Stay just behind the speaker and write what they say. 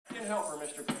help her,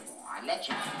 Mr. I let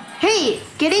you. Hey,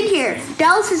 get in here.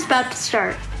 Dallas is about to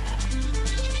start.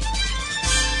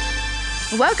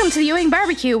 Welcome to the Ewing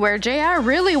Barbecue, where JR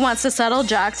really wants to settle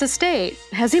Jock's estate.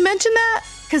 Has he mentioned that?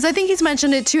 Because I think he's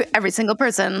mentioned it to every single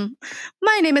person.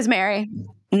 My name is Mary.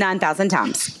 9,000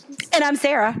 times. And I'm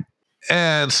Sarah.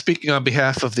 And speaking on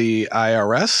behalf of the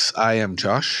IRS, I am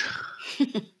Josh.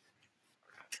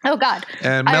 Oh, God.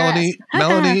 And IRS.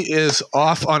 Melanie is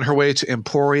off on her way to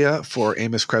Emporia for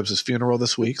Amos Krebs' funeral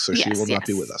this week, so she will not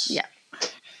be with us. Yeah.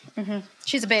 Mm-hmm.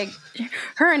 She's a big...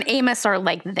 Her and Amos are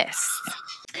like this.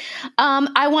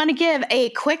 I want to give a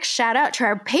quick shout out to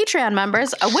our Patreon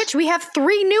members, of which we have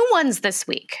 3 new ones this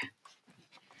week.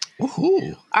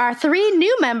 Ooh. Our 3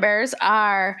 new members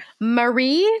are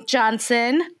Marie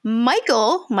Johnson,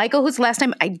 Michael, whose last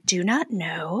name I do not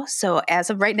know. So as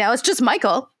of right now, it's just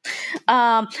Michael,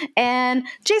 and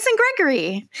Jason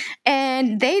Gregory.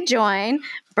 And they join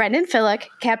Brendan Fillick,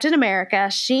 Captain America,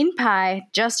 Sheen Pye,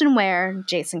 Justin Ware,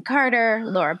 Jason Carter,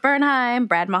 Laura Bernheim,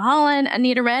 Brad Mulholland,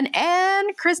 Anita Wren,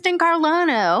 and Kristen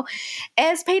Carlano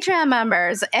as Patreon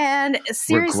members. And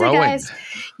seriously, guys,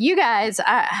 you guys,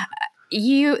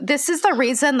 this is the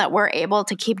reason that we're able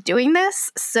to keep doing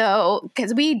this. So,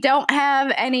 because we don't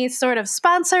have any sort of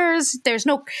sponsors, there's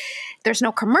no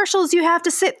commercials you have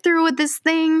to sit through with this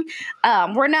thing.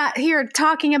 We're not here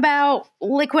talking about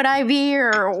Liquid IV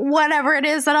or whatever it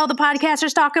is that all the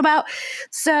podcasters talk about.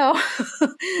 So,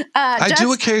 I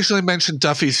do occasionally mention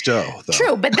Duffy's Dough, though.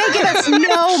 True, but they give us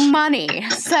no money.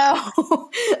 So,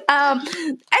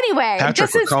 anyway,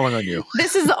 Patrick, we're calling on you.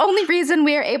 This is the only reason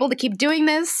we are able to keep doing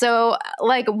this. So,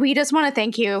 we just want to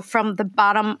thank you from the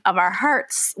bottom of our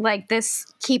hearts. This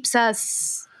keeps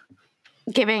us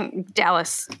giving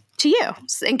Dallas to you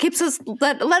and keeps us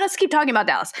let us keep talking about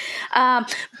Dallas.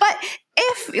 But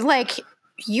if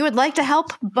you would like to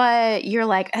help, but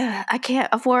you're I can't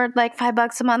afford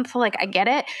 $5 a month. I get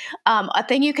it. A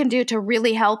thing you can do to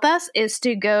really help us is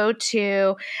to go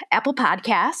to Apple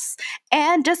Podcasts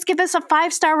and just give us a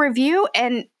 5-star review.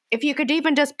 And if you could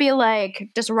even just be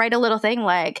just write a little thing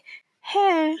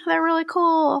hey, they're really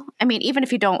cool. I mean, even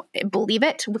if you don't believe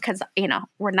it, because,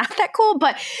 we're not that cool,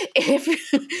 but if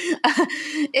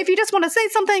you just want to say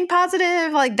something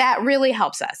positive, that really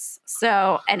helps us.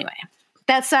 So anyway,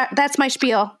 that's my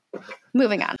spiel.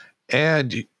 Moving on.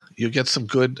 And you get some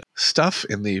good stuff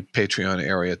in the Patreon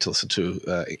area to listen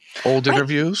to old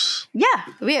interviews. Yeah,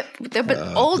 we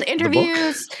have old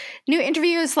interviews, new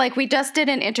interviews. We just did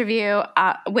an interview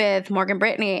with Morgan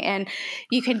Brittany, and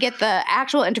you can get the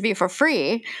actual interview for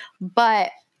free,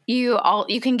 but you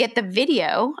can get the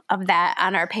video of that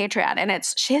on our Patreon, and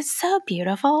she's so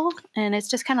beautiful, and it's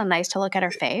just kind of nice to look at her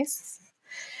face.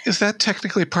 Is that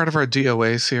technically part of our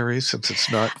DOA series, since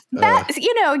it's not?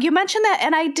 You mentioned that,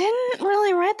 and I didn't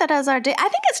really write that as our I think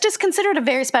it's just considered a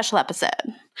very special episode.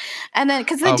 And then,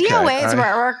 because the DOAs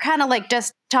were kind of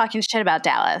just talking shit about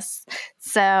Dallas.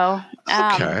 So,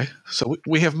 okay. So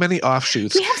we have many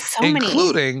offshoots. We have so many.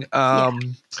 Including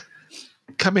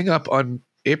coming up on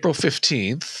April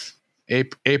 15th,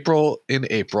 April,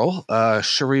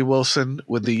 Cherie Wilson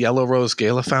with the Yellow Rose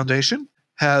Gala Foundation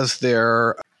has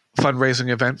their fundraising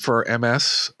event for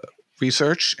MS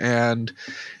research. And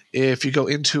if you go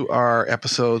into our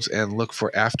episodes and look for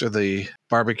After the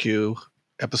Barbecue,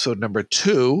 episode number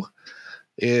 2,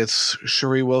 it's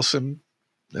Cherie Wilson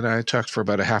and I talked for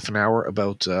about a half an hour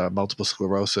about multiple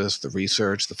sclerosis, the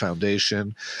research, the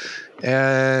foundation,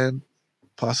 and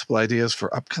possible ideas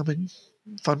for upcoming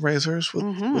fundraisers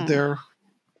with their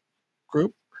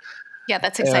group. Yeah,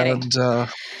 that's exciting.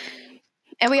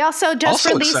 And we also just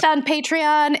released on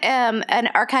Patreon an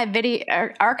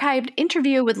archived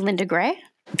interview with Linda Gray.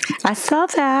 I saw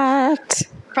that.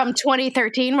 From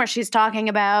 2013, where she's talking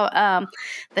about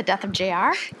the death of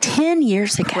JR. 10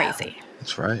 years ago. Crazy.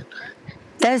 That's right.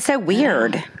 That is so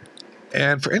weird.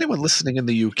 And for anyone listening in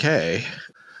the UK,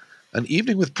 An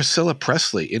Evening with Priscilla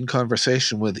Presley in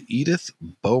conversation with Edith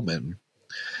Bowman,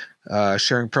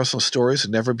 sharing personal stories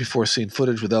and never-before-seen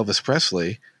footage with Elvis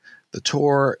Presley. The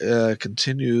tour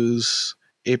continues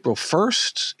April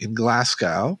 1st in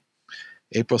Glasgow,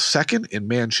 April 2nd in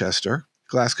Manchester.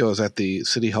 Glasgow is at the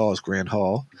City Hall's Grand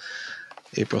Hall.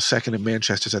 April 2nd in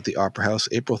Manchester is at the Opera House.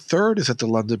 April 3rd is at the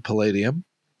London Palladium.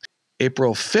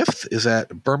 April 5th is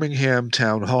at Birmingham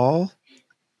Town Hall.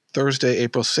 Thursday,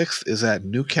 April 6th is at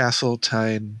Newcastle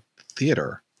Tyne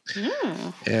Theatre.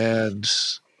 And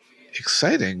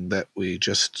exciting that we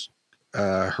just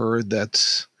heard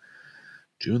that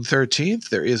June 13th,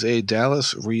 there is a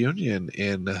Dallas reunion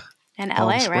in Palm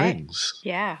LA, Springs.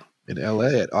 Right? Yeah. In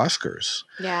LA at Oscars.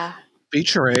 Yeah.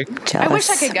 Featuring I wish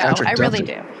I could go. Patrick I really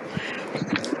Duffy.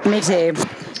 do. Me too.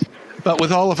 But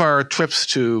with all of our trips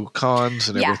to cons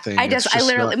and everything, I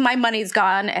literally, my money's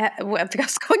gone. With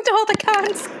us going to all the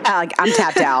cons. I'm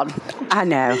tapped out. I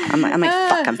know. I'm like,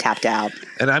 fuck, I'm tapped out.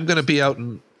 And I'm going to be out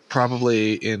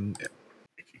probably in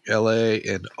LA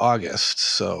in August,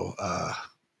 so I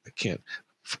can't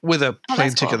with a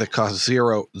plane ticket that costs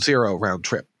zero round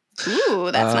trip. Ooh,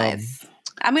 that's nice.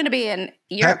 I'm going to be in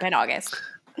Europe in August.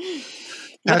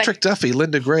 Patrick Duffy,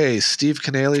 Linda Gray, Steve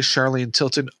Canale, Charlene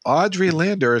Tilton, Audrey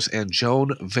Landers, and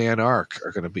Joan Van Ark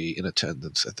are going to be in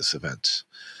attendance at this event.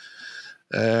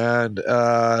 And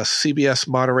CBS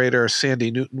moderator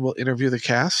Sandy Newton will interview the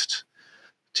cast.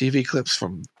 TV clips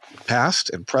from past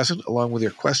and present, along with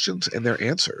your questions and their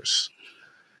answers.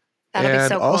 That'll be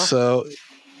so cool. Also,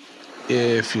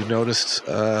 if you noticed,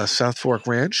 South Fork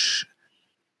Ranch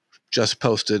just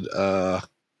posted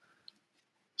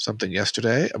something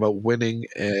yesterday about winning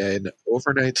an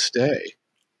overnight stay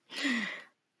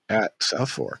at South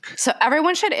Fork. So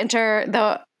everyone should enter,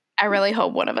 though. I really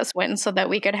hope one of us wins so that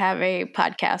we could have a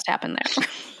podcast happen there.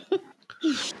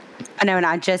 I know, and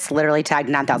I just literally tagged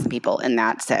 9,000 people in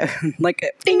that. So, like,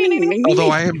 ding, ding, ding, ding.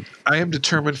 Although I am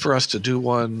determined for us to do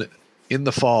one in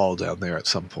the fall down there at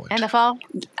some point. In the fall?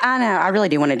 I know. I really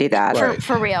do want to do that. Right.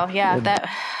 For real, yeah.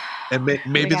 And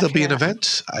maybe there'll be an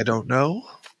event. I don't know.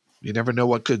 You never know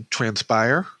what could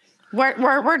transpire.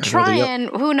 We're trying.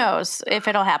 Who knows if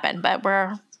it'll happen? But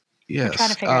we're trying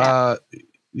to figure it out.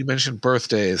 You mentioned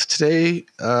birthdays today.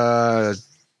 March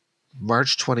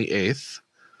 28th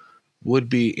would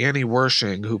be Annie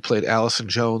Wershing, who played Allison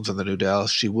Jones on the new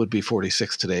Dallas. She would be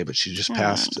 46 today, but she just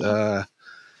passed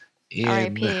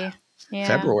in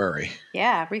February.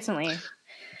 Yeah, recently.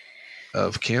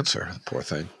 Of cancer, the poor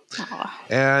thing. Aww.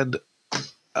 And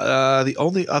the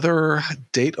only other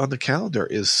date on the calendar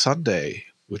is Sunday,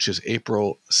 which is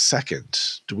April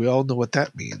 2nd. Do we all know what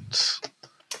that means?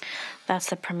 That's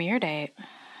the premiere date.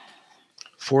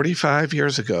 45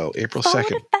 years ago, April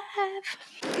 2nd.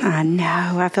 I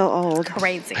know. I feel old.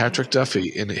 Crazy. Patrick Duffy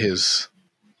in his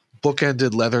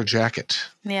bookended leather jacket.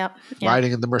 Yep.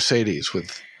 Riding in the Mercedes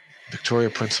with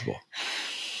Victoria Principal.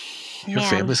 Your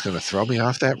family's going to throw me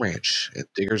off that ranch. And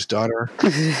Digger's daughter.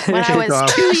 When I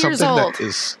was 2 years old. That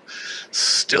is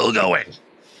still going.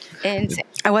 Insane.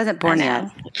 I wasn't born yet.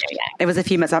 It was a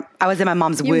few months. I was in my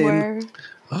mom's womb. Were.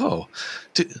 Oh.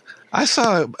 I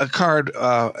saw a card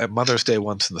at Mother's Day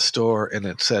once in the store, and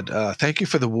it said, thank you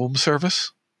for the womb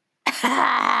service.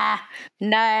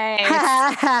 Nice.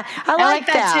 I like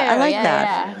that. Too. I like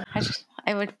that. Yeah.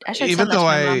 I should Even though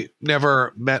I I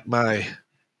never met my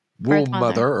womb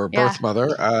mother or birth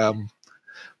mother,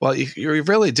 well, you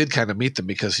really did kind of meet them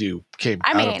because you came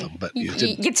out of them, but you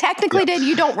didn't. You technically did.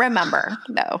 You don't remember,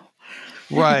 though.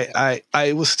 Right.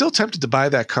 I was still tempted to buy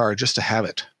that card just to have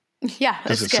it. Yeah,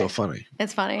 because it's so funny.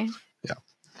 It's funny.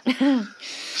 Yeah.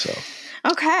 So.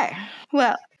 Okay.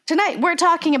 Well, tonight we're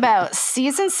talking about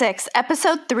season 6,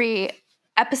 episode 3,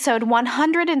 episode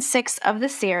 106 of the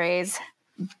series,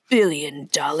 $1 Billion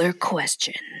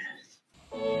Question.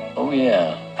 Oh,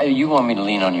 yeah. Hey, you want me to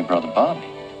lean on your brother Bobby?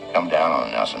 Come down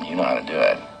on Nelson. You know how to do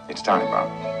it. It's time,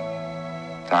 Bob.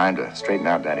 Time to straighten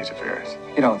out Daddy's affairs.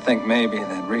 You don't think maybe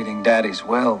that reading Daddy's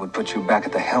will would put you back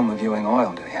at the helm of Ewing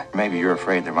Oil, do you? Maybe you're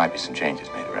afraid there might be some changes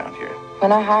made around here.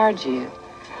 When I hired you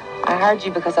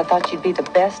because I thought you'd be the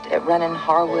best at running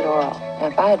Harwood Oil.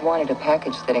 And if I had wanted a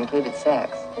package that included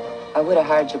sex, I would have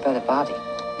hired your brother Bobby.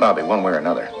 Bobby, one way or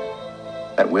another,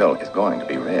 that will is going to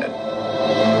be read.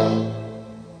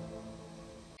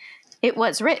 It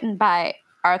was written by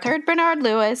Arthur Bernard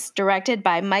Lewis, directed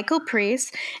by Michael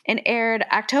Priest, and aired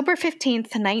October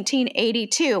 15th,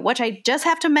 1982, which I just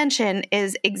have to mention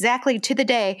is exactly to the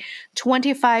day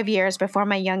 25 years before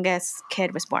my youngest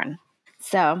kid was born.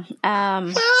 So,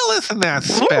 well, isn't that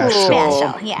special?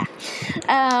 Special, yeah.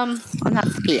 Not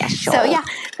special. So, yeah,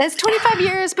 that's 25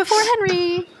 years before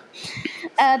Henry.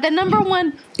 The number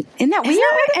one. Isn't that weird?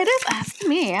 It is. Ask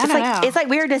me. I don't know. It's like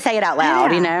weird to say it out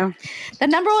loud, you know? The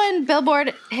number one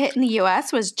Billboard hit in the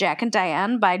U.S. was Jack and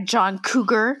Diane by John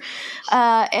Cougar.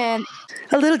 And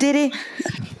a little ditty.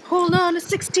 Hold on to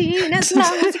 16 as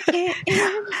long as you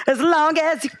can. As long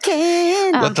as you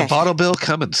can. Let the bottle bill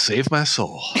come and save my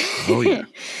soul. Oh, yeah.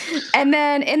 And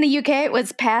then in the U.K., it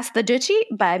was Pass the Dutchie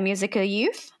by Musical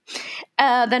Youth.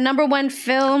 The number one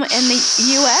film in the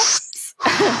U.S.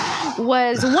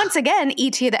 was once again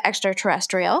E.T. the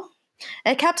Extraterrestrial.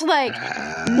 It kept like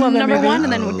number one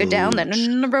and then would go down, then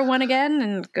number one again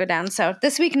and go down. So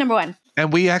this week, number one.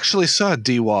 And we actually saw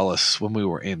Dee Wallace when we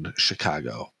were in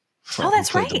Chicago.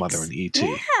 That's right. The mother in E.T.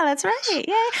 Yeah, that's right.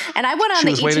 Yeah. And I went on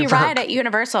the E.T. ride at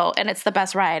Universal, and it's the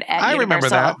best ride at Universal. I remember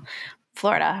that.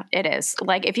 Florida. It is.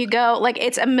 Like, if you go, like,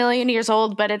 it's a million years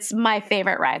old, but it's my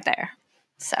favorite ride there.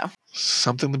 So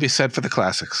Something to be said for the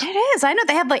classics. it is. I know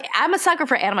they have, like, I'm a sucker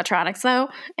for animatronics, though,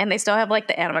 and they still have, like,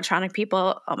 the animatronic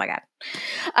people. Oh my God.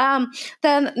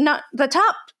 Then the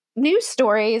top news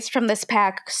stories from this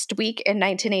past week in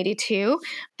 1982,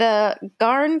 the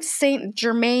Garn St.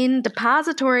 Germain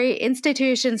Depository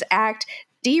Institutions Act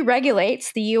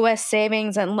deregulates the U.S.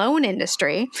 savings and loan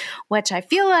industry, which I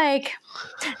feel like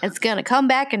it's going to come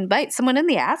back and bite someone in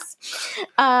the ass.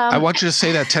 I want you to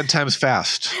say that 10 times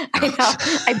fast. I know.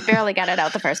 I barely got it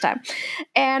out the first time.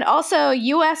 And also,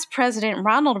 U.S. President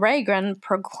Ronald Reagan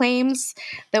proclaims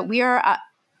that we are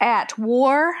at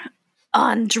war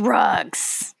on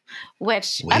drugs,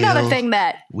 which another thing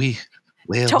that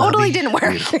totally didn't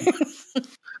work.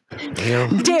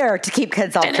 Dare to keep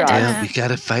kids off drugs. Well, we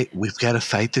gotta fight. We've got to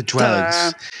fight the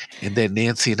drugs, and then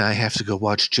Nancy and I have to go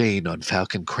watch Jane on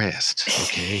Falcon Crest.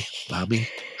 Okay, mommy,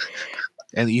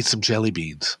 and eat some jelly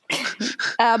beans.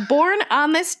 Born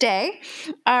on this day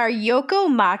are Yoko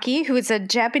Maki, who is a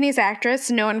Japanese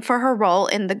actress known for her role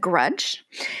in The Grudge,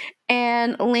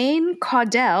 and Lane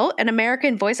Caudell, an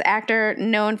American voice actor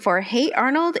known for Hey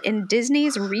Arnold in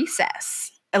Disney's Recess.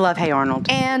 I love Hey Arnold.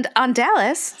 And on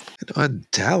Dallas,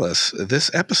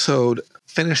 this episode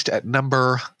finished at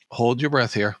number, hold your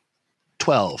breath here,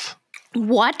 12.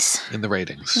 What? In the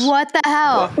ratings. What the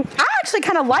hell? I actually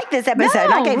kind of like this episode.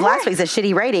 No, I gave last week's a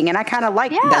shitty rating, and I kind of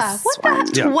like this what one.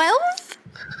 the hell? 12?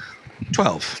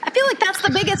 12. I feel like that's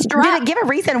the biggest drop. Did it give a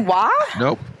reason why?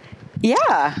 Nope.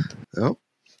 Yeah. Nope.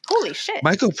 Holy shit.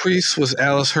 Michael Priest was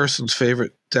Alice Hurson's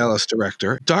favorite Dallas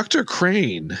director. Dr.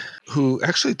 Crane, who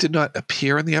actually did not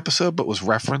appear in the episode but was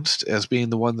referenced as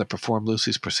being the one that performed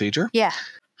Lucy's procedure. Yeah.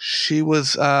 She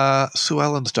was Sue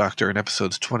Ellen's doctor in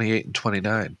episodes 28 and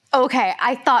 29. Okay,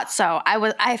 I thought so. I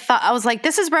was like,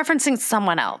 this is referencing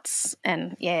someone else.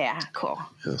 And yeah, cool.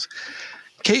 Yes.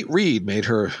 Kate Reed made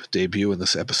her debut in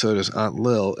this episode as Aunt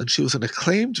Lil, and she was an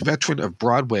acclaimed veteran of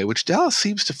Broadway, which Dallas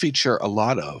seems to feature a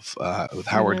lot of, with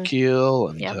Howard Keel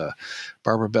and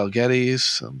Barbara Bel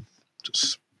Geddes,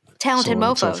 just talented so on mofos.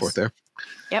 And so forth there.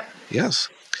 Yep. Yes.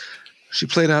 She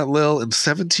played Aunt Lil in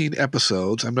 17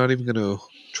 episodes. I'm not even going to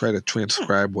try to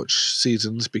transcribe which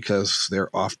seasons because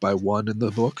they're off by one in the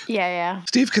book. Yeah.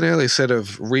 Steve Canale said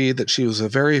of Reed that she was a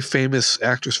very famous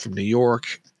actress from New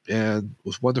York, and it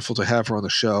was wonderful to have her on the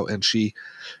show. And she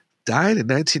died in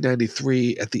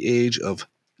 1993 at the age of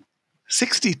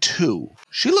 62.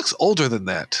 She looks older than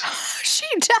that. She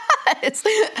does.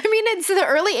 I mean, it's the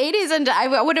early 80s, and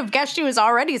I would have guessed she was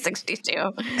already 62.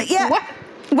 Yeah. What?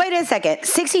 Wait a second.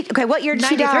 60. Okay, what year did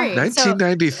she die?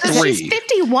 1993. So she's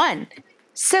 51.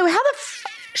 So how the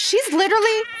she's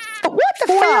literally what the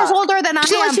 4 fuck? years older than I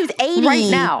She am like she was 80 right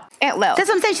now. Aunt Lil. That's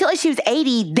what I'm saying. She like she was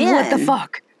 80 then. What the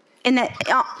fuck? And that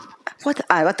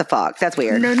what the fuck? That's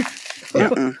weird. No.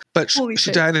 Yeah. But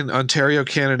she died in Ontario,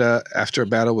 Canada, after a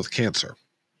battle with cancer.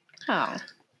 Oh.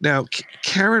 Now,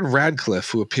 Karen Radcliffe,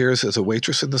 who appears as a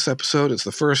waitress in this episode, is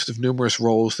the first of numerous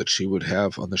roles that she would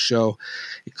have on the show,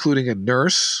 including a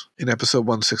nurse in episode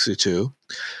 162,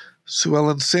 Sue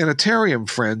Ellen's sanitarium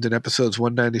friend in episodes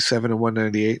 197 and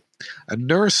 198, a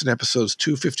nurse in episodes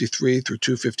 253 through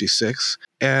 256,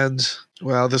 and,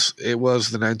 well, it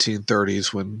was the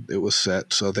 1930s when it was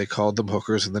set, so they called them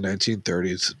hookers in the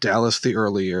 1930s. Dallas, the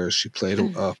early years, she played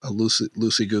a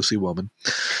loosey-goosey woman.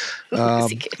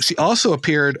 She also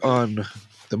appeared on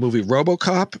the movie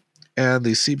RoboCop and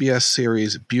the CBS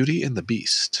series Beauty and the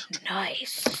Beast.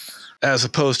 Nice. As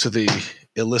opposed to the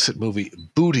illicit movie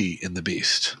Booty and the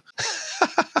Beast.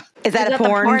 Is that a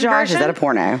porn, Josh? version? Is that a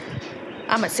porno?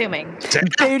 I'm assuming.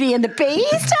 Beauty and the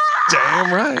Beast?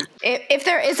 Damn right. If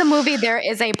there is a movie, there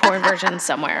is a porn version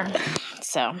somewhere.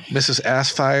 So Mrs.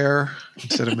 Assfire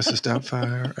instead of Mrs.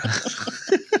 Doubtfire.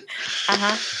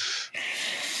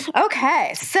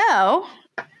 Okay, so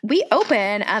we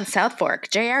open on South Fork.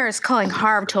 JR is calling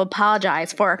Harv to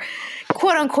apologize for,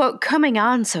 quote unquote, coming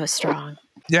on so strong.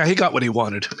 Yeah, he got what he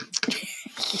wanted.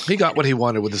 He got what he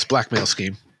wanted with his blackmail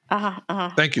scheme.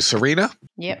 Thank you, Serena.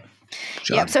 Yep.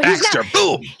 John So Baxter,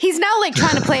 boom. He's now like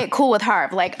trying to play it cool with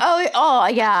Harv, like, oh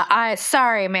yeah,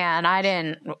 sorry, man, I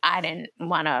didn't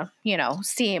want to,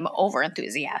 seem over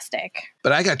enthusiastic.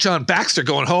 But I got John Baxter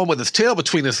going home with his tail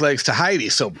between his legs to Heidi,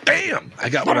 so bam, I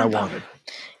got what I wanted.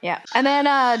 Yeah, and then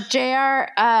JR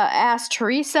asked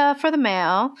Teresa for the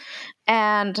mail,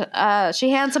 and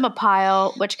she hands him a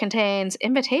pile which contains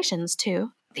invitations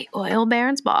to the Oil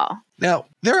Barons Ball. Now,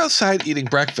 they're outside eating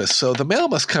breakfast, so the mail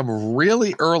must come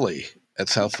really early at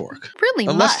South Fork. Really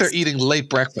Unless must. they're eating late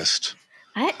breakfast.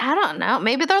 I don't know.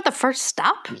 Maybe they're the first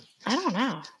stop. I don't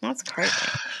know. That's crazy.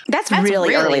 That's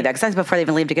really early, though, because that's before they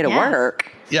even leave to go to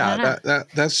work. Yeah,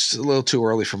 that's a little too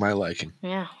early for my liking.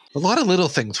 Yeah. A lot of little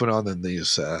things went on in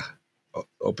these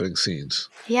opening scenes.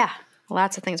 Yeah,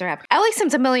 lots of things are happening. Ellie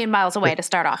seems a million miles away to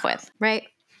start off with, right?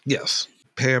 Yes.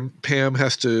 Pam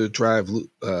has to drive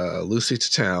Lucy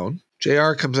to town.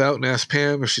 JR comes out and asks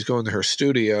Pam if she's going to her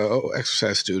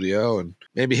exercise studio, and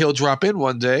maybe he'll drop in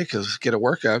one day get a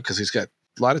workout because he's got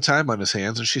a lot of time on his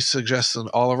hands, and she suggests an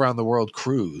all-around-the-world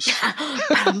cruise.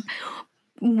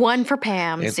 One for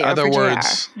Pam, in zero other for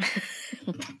words,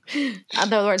 JR.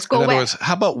 Other words, go away. In other words,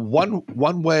 how about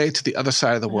one way to the other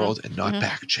side of the world and not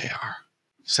back, JR?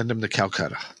 Send him to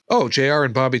Calcutta. Oh, JR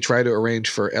and Bobby try to arrange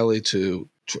for Ellie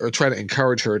or try to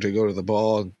encourage her to go to the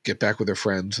ball and get back with her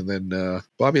friends, and then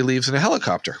Bobby leaves in a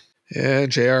helicopter.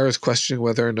 And JR is questioning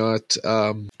whether or not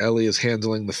Ellie is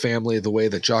handling the family the way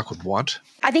that Jock would want.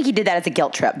 I think he did that as a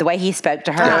guilt trip. The way he spoke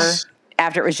to her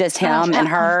after it was just him and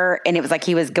her, and it was like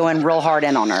he was going real hard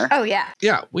in on her. Oh, yeah.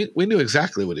 Yeah, we knew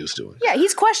exactly what he was doing. Yeah,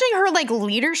 he's questioning her, like,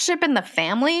 leadership in the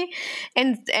family,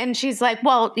 and she's like,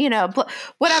 well,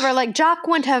 whatever, like, Jock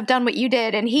wouldn't have done what you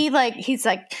did, and he's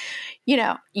like,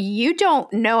 you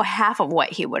don't know half of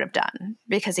what he would have done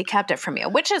because he kept it from you,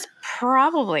 which is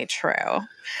probably true.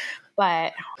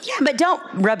 But but don't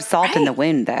rub salt in the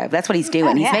wound, though. That's what he's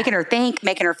doing. He's making her think,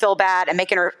 making her feel bad, and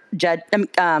making her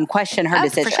question her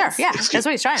decisions. For sure, yeah, that's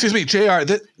what he's trying. Excuse me, JR.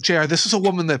 JR, this is a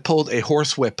woman that pulled a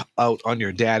horsewhip out on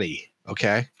your daddy.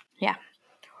 Okay. Yeah.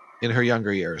 In her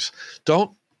younger years,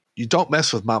 you don't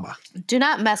mess with Mama. Do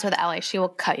not mess with Ellie. She will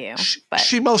cut you.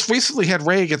 She most recently had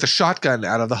Ray get the shotgun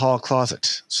out of the hall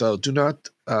closet. So do not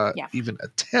even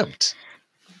attempt.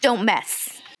 Don't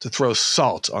mess. To throw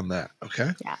salt on that,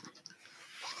 okay? Yeah.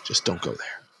 Just don't go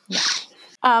there.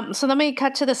 Yeah. So then we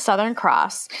cut to the Southern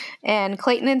Cross, and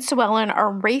Clayton and Sue Ellen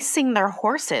are racing their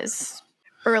horses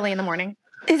early in the morning.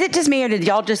 Is it just me, or did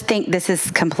y'all just think this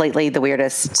is completely the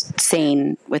weirdest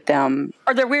scene with them,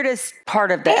 or the weirdest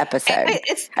part of the episode? I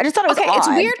just thought it was odd. It's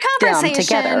weird conversation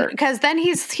together because then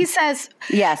he says,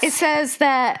 yes, it says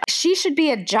that she should be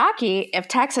a jockey if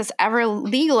Texas ever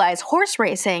legalized horse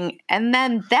racing, and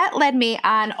then that led me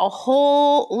on a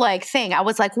whole thing. I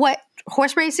was like, what?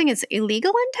 Horse racing is illegal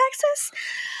in Texas?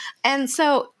 And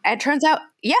so it turns out,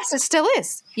 yes, it still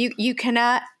is. You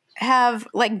cannot have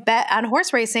bet on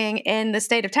horse racing in the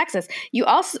state of Texas. You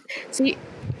also it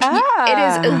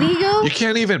is illegal. You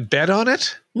can't even bet on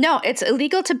it? No, it's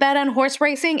illegal to bet on horse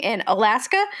racing in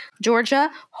Alaska,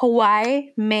 Georgia, Hawaii,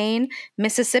 Maine,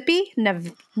 Mississippi,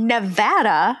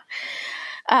 Nevada,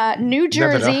 New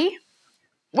Jersey,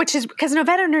 which is because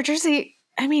Nevada and New Jersey,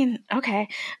 I mean, okay.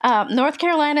 North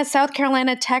Carolina, South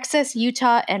Carolina, Texas,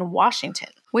 Utah, and Washington,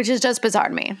 which is just bizarre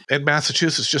to me. And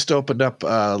Massachusetts just opened up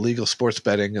legal sports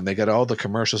betting, and they got all the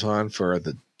commercials on for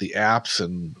the apps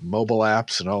and mobile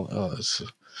apps and all.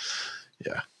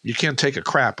 Yeah. You can't take a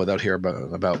crap without hearing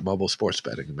about mobile sports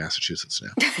betting in Massachusetts now.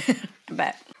 I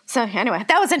bet. So anyway,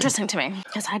 that was interesting to me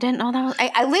because I didn't know that was.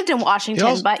 I lived in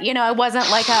Washington, but I wasn't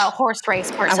like a horse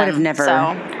race person. I would have never. So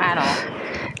I don't.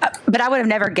 But I would have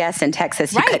never guessed in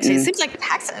Texas. Right. It seems like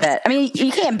Texas. Bet. I mean,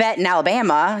 you can't bet in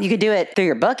Alabama. You could do it through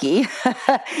your bookie,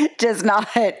 just not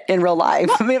in real life.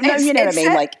 Well, I mean, you know what I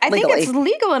mean? Like, I legally. think it's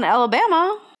legal in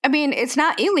Alabama. I mean, it's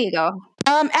not illegal.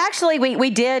 Actually, we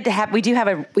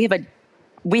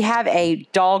have a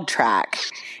dog track,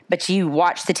 but you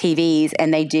watch the TVs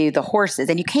and they do the horses,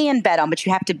 and you can bet on, but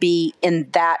you have to be in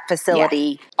that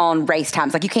facility on race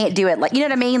times. Like you can't do it you know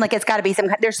what I mean? Like it's got to be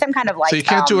there's some kind of So you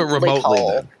can't do it remotely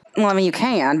then? Well, I mean, you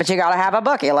can, but you got to have a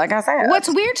bookie, like I said. What's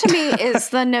weird to me is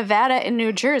the Nevada and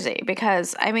New Jersey,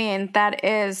 because I mean that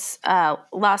is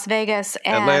Las Vegas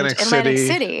and Atlantic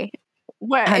City.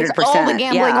 Where it's all the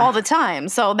gambling all the time.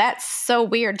 So that's so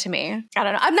weird to me. I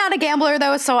don't know. I'm not a gambler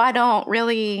though, so I don't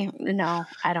really know.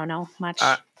 I don't know much.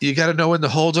 You got to know when to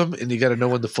hold them and you got to know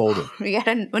when to fold them. You got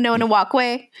to know when to walk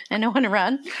away and know when to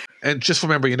run. And just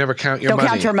remember, you never count your money. Don't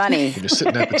count your money. When you're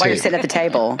sitting at the while you're sitting at the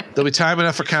table. There'll be time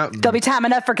enough for counting. There'll be time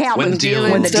enough for counting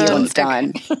when the dealing's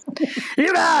done.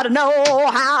 You got to know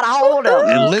how to hold them.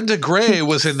 And Linda Gray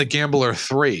was in The Gambler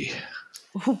 3.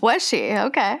 Was she?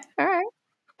 Okay. All right.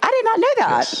 I did not know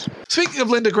that. Yes. Speaking of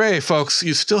Linda Gray, folks,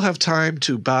 you still have time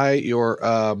to buy your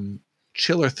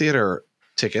Chiller Theater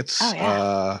tickets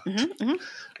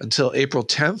until April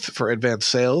 10th for advanced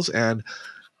sales. And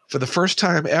for the first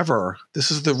time ever, this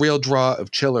is the real draw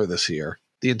of Chiller this year.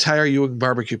 The entire Ewing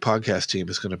Barbecue podcast team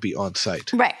is going to be on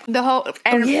site. Right. The whole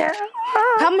come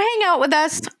hang out with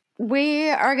us.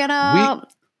 We are gonna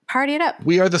party it up.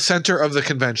 We are the center of the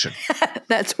convention.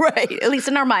 That's right, at least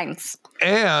in our minds.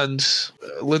 And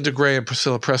Linda Gray and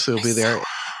Priscilla Presley will be there.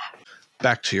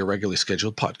 Back to your regularly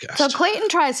scheduled podcast. So Clayton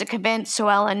tries to convince Sue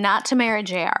Ellen not to marry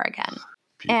JR again.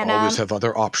 You always have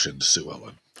other options, Sue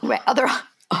Ellen. Right,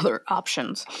 other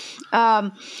options.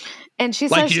 And she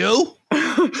says... Like you?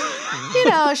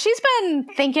 She's been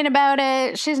thinking about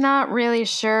it. She's not really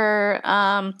sure.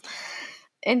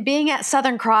 And being at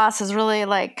Southern Cross has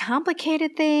really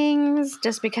complicated things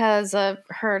just because of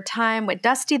her time with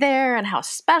Dusty there and how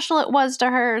special it was to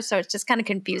her. So it's just kind of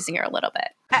confusing her a little bit.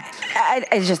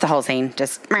 It's just the whole scene.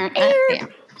 Just bleep.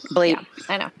 Yeah,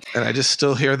 I know. And I just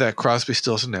still hear that Crosby,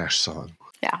 Stills, and Nash song.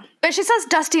 Yeah. But she says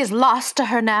Dusty is lost to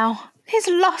her now. He's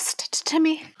lost to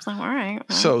me. So, all right.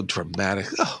 Well, so dramatic.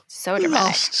 Oh, so dramatic.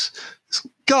 Lost. It's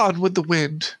gone with the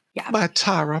wind. Yeah. My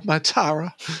Tara, my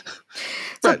Tara.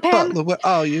 So Brett Butler, where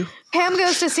are you? Pam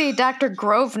goes to see Dr.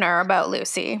 Grosvenor about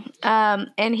Lucy.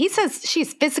 And he says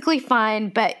she's physically fine,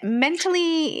 but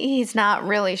mentally he's not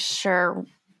really sure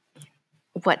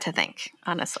what to think,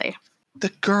 honestly. The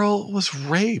girl was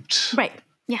raped. Right.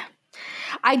 Yeah.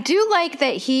 I do like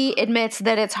that he admits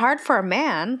that it's hard for a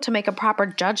man to make a proper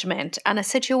judgment on a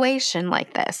situation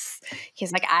like this.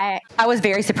 He's like, I was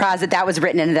very surprised that was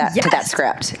written into that to that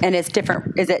script, and it's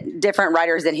different. Is it different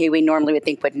writers than who we normally would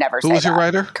think would never say that? Who was your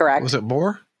writer? Correct. Was it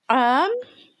Moore?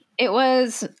 It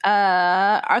was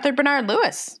Arthur Bernard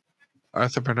Lewis.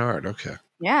 Arthur Bernard. Okay.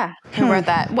 Yeah, who wrote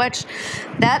that? Which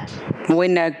we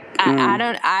know.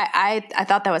 I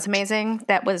thought that was amazing.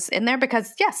 That was in there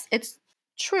because yes, it's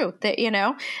true that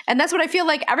and that's what I feel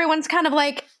like everyone's kind of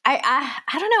like I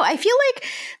don't know, I feel like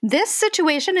this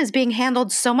situation is being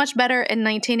handled so much better in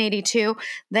 1982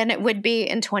 than it would be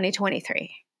in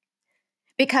 2023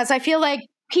 because I feel like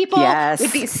people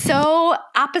would be so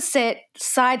opposite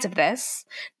sides of this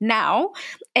now,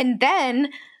 and then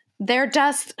they're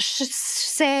just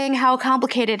saying how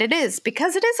complicated it is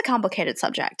because it is a complicated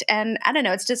subject, and I don't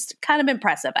know, it's just kind of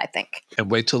impressive, I think. And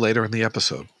wait till later in the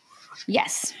episode.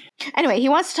 Yes. Anyway, he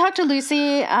wants to talk to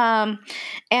Lucy and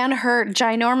her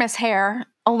ginormous hair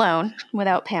alone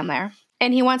without Pam there.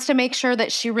 And he wants to make sure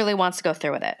that she really wants to go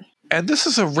through with it. And this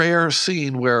is a rare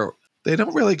scene where they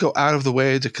don't really go out of the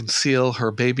way to conceal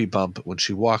her baby bump when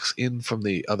she walks in from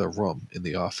the other room in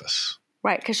the office.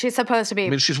 Right, because she's supposed to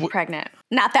be she's pregnant.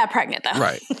 Not that pregnant, though.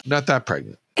 Right, not that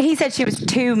pregnant. He said she was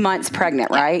 2 months pregnant,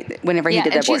 right? Whenever he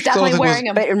did that. She's definitely wearing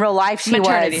a but in real life, she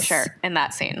maternity was shirt in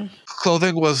that scene.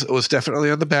 Clothing was definitely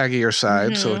on the baggier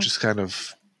side, so it just kind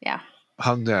of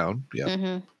hung down. Yeah.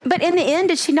 Mm-hmm. But in the end,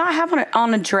 did she not have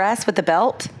on a dress with the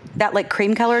belt? That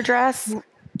cream color dress?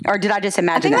 Or did I just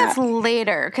imagine that? I think that's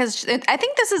later, because I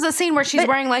think this is a scene where she's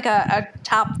wearing a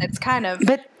top that's kind of...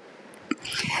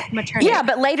 maternity. Yeah,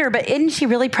 but later, isn't she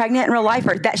really pregnant in real life,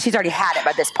 or that she's already had it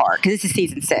by this part? Because this is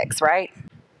season 6, right?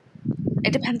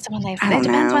 It depends on when they. It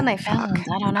depends when they filmed.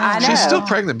 I don't know. She's still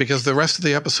pregnant because the rest of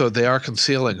the episode they are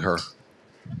concealing her.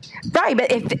 Right,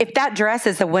 but if that dress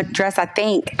is the dress, I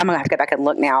think I'm gonna have to go back and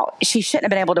look now. She shouldn't have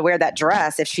been able to wear that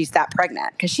dress if she's that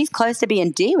pregnant because she's close to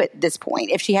being due at this point.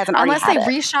 If she hasn't already unless had they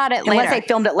reshot it later, unless they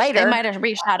filmed it later, they might have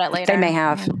reshot it later. They may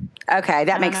have. Okay,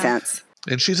 that makes sense.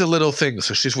 And she's a little thing,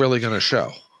 so she's really going to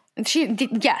show.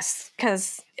 Yes,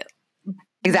 because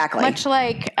exactly. Much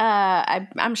like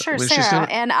I'm sure Sarah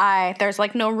and I, there's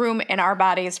no room in our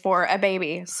bodies for a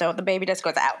baby, so the baby just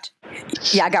goes out.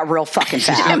 Yeah, I got real fucking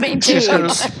fat. She's going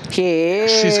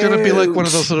to be like one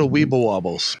of those little weeble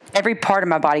wobbles. Every part of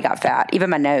my body got fat, even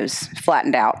my nose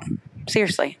flattened out.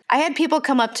 Seriously. I had people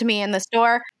come up to me in the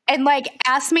store and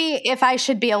ask me if I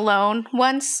should be alone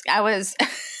once. I was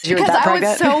because I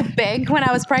was so big when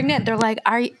I was pregnant. They're like,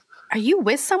 Are you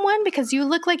with someone? Because you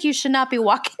look like you should not be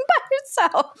walking by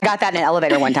yourself. I got that in an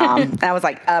elevator one time. And I was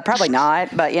like, probably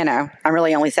not, but I'm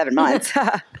really only 7 months.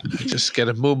 Just get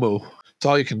a moo-moo. That's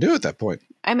all you can do at that point.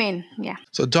 I mean, yeah.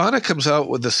 So Donna comes out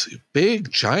with this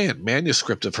big, giant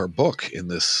manuscript of her book in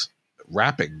this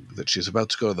wrapping that she's about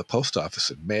to go to the post office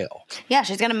and mail. Yeah,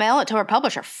 she's going to mail it to her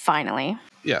publisher, finally.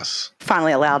 Yes.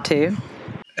 Finally allowed to.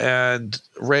 And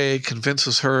Ray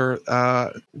convinces her,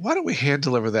 why don't we hand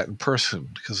deliver that in person?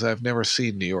 Because I've never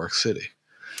seen New York City.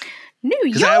 New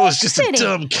York City? Because I was just a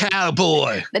dumb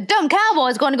cowboy. The dumb cowboy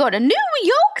is going to go to New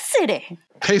York City.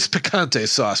 Paste picante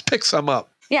sauce. Pick some up.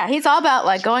 Yeah, he's all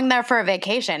about going there for a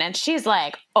vacation. And she's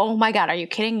like, oh my God, are you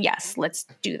kidding? Yes, let's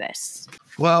do this.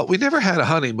 Well, we never had a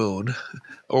honeymoon.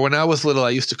 Or when I was little, I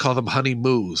used to call them honey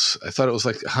moos. I thought it was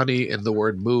like honey and the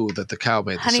word moo that the cow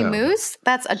made the honey sound. moos?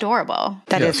 That's adorable.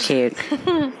 That is cute.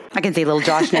 I can see little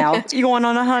Josh now. You going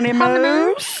on a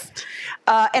honeymoon?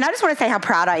 And I just want to say how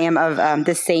proud I am of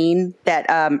this scene that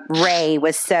Ray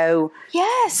was so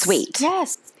sweet.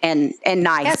 Yes. And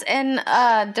nice. Yes,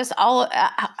 and just all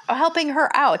helping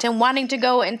her out and wanting to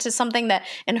go into something that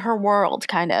in her world,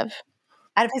 kind of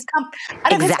out of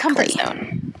his comfort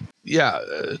zone. Yeah,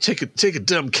 take a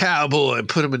dumb cowboy and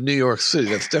put him in New York City.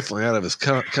 That's definitely out of his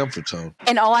comfort zone.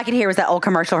 And all I could hear was that old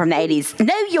commercial from the 80s.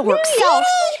 New York City!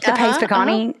 The Pace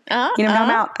Picani. You know what I'm talking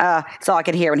about? That's all I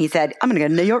could hear when he said, I'm going to go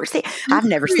to New York City. I've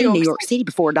never seen New York City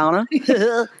before, Donna.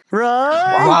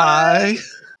 Right.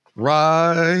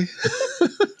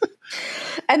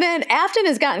 And then Afton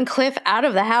has gotten Cliff out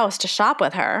of the house to shop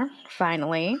with her,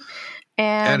 finally.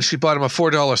 And she bought him a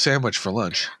 $4 sandwich for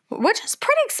lunch. Which is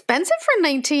pretty expensive for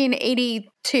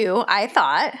 1982, I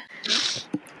thought.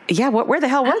 Yeah, where the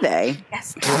hell were they?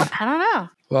 Yes, I don't know.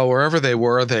 Well, wherever they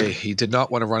were, he did not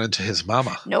want to run into his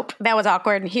mama. Nope, that was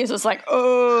awkward. And he was just like,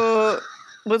 oh,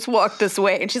 let's walk this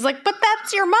way. And she's like, but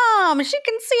that's your mom. She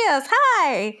can see us.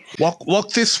 Hi.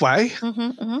 Walk this way.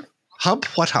 Hump?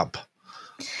 What hump?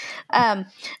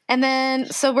 And then,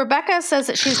 so Rebecca says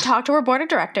that she's talked to her board of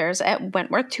directors at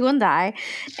Wentworth Two and Die,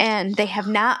 and they have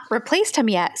not replaced him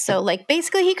yet. So, like,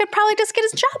 basically, he could probably just get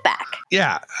his job back.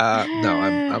 Yeah. No,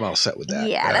 I'm all set with that.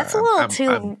 Yeah, that's a little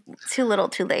too little,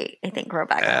 too late. I think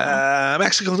Rebecca. I'm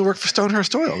actually going to work for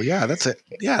Stonehurst Oil. Yeah, that's it.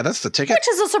 Yeah, that's the ticket. Which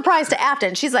is a surprise to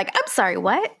Afton. She's like, "I'm sorry,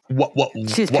 what? What?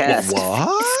 She's pissed.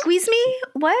 What? Squeeze me?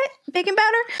 What? Bacon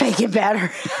batter? Bacon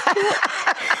batter."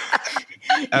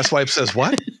 Asswipe says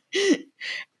what?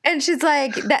 And she's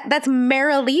like, that's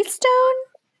Marilee Stone?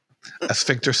 A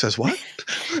sphincter says what?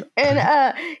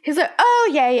 And he's like,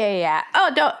 oh yeah.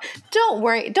 Oh, don't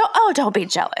worry. Don't be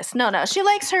jealous. No. She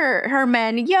likes her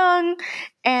men young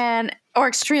or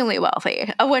extremely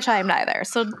wealthy, of which I am neither.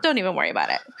 So don't even worry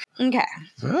about it. Okay.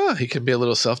 Oh, he can be a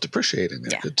little self-depreciating.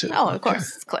 That's good too. Oh, of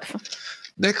course, it's Cliff.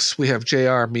 Next, we have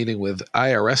JR meeting with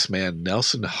IRS man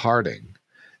Nelson Harding,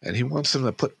 and he wants them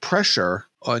to put pressure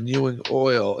on Ewing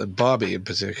Oil and Bobby in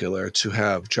particular to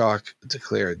have Jock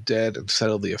declared dead and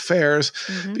settle the affairs,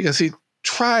 because he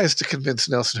tries to convince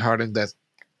Nelson Harding that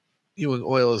Ewing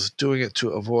Oil is doing it to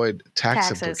avoid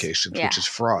taxes. Implications, which is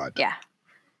fraud. Yeah.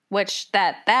 Which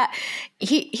that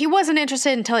he wasn't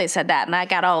interested until he said that, and I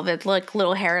got all of his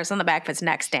little hairs on the back of his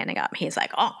neck standing up. He's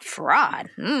like, "Oh, fraud.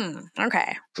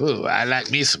 Okay. Ooh, I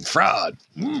like me some fraud.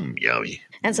 Yummy."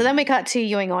 And so then we cut to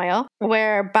Ewing Oil,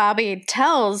 where Bobby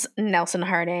tells Nelson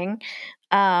Harding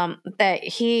that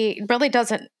he really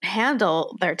doesn't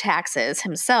handle their taxes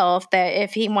himself. That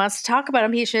if he wants to talk about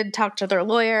them, he should talk to their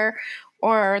lawyer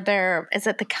or is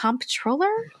it the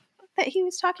comptroller that he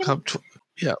was talking about?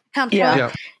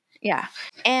 Comptroller. Yeah.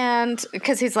 And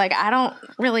because he's like, I don't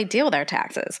really deal with their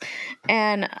taxes.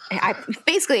 And I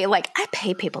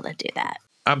pay people to do that.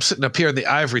 I'm sitting up here in the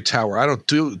ivory tower. I don't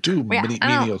do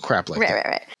menial crap like that.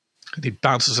 Right. And he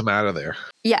bounces him out of there.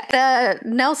 Yeah. The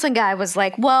Nelson guy was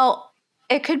like, well,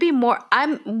 it could be more.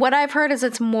 What I've heard is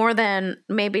it's more than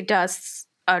maybe just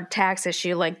a tax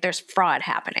issue. Like there's fraud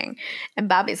happening. And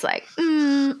Bobby's like,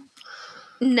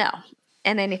 no.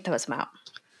 And then he throws him out.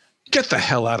 Get the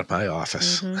hell out of my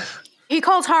office. He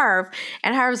calls Harv,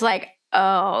 and Harv's like,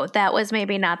 oh, that was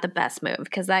maybe not the best move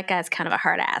because that guy's kind of a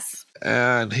hard ass.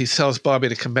 And he tells Bobby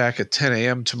to come back at 10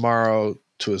 a.m. tomorrow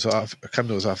to his office, come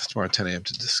to his office tomorrow at 10 a.m.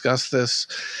 to discuss this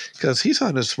because he's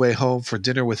on his way home for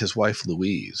dinner with his wife,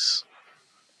 Louise.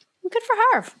 Good for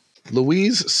Harv.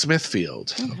 Louise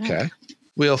Smithfield. Okay.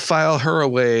 We'll file her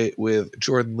away with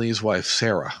Jordan Lee's wife,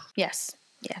 Sarah. Yes.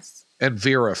 And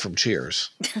Vera from Cheers.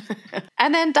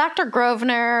 And then Dr.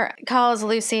 Grosvenor calls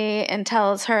Lucy and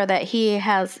tells her that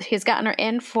he's gotten her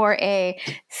in for a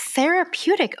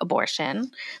therapeutic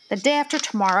abortion the day after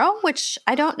tomorrow, which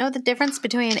I don't know the difference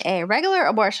between a regular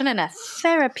abortion and a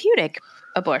therapeutic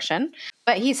abortion.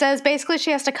 But he says basically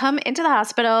she has to come into the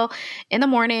hospital in the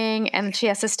morning and she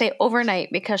has to stay overnight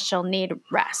because she'll need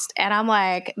rest. And I'm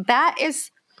like, that is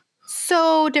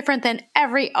so different than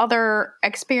every other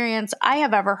experience I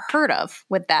have ever heard of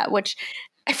with that, which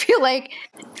I feel like...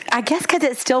 I guess because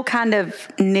it's still kind of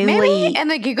newly... Maybe? And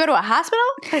like you go to a hospital?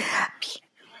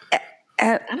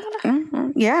 I don't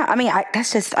know. Yeah, I mean,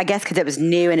 that's just, I guess because it was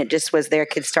new and it just was their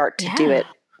kids start to do it.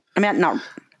 I mean, not...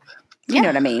 You know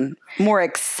what I mean? More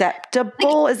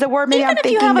acceptable is the word. Maybe even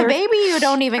if you have a baby, you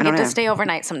don't even get to stay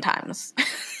overnight sometimes.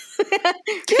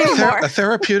 A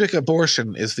therapeutic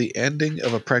abortion is the ending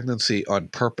of a pregnancy on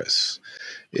purpose.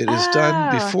 It is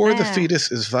done before the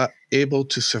fetus is able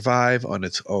to survive on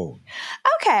its own.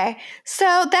 Okay, so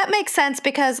that makes sense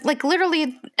because, like,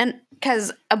 literally,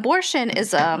 because abortion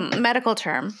is a medical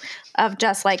term of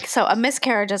just like, so a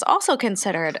miscarriage is also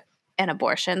considered an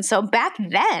abortion. So back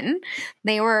then,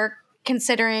 they were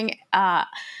considering a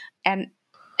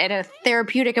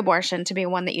therapeutic abortion to be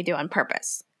one that you do on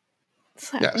purpose.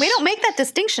 So Yes. we don't make that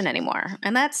distinction anymore,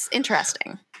 and that's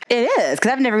interesting. It is,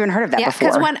 because I've never even heard of that before. Yeah,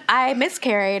 because when I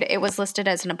miscarried, it was listed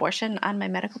as an abortion on my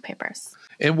medical papers.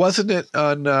 And wasn't it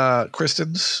on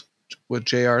Kristen's with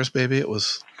JR's baby? It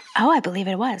was. Oh, I believe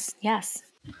it was. Yes.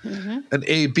 An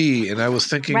AB, and I was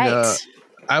thinking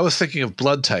of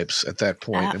blood types at that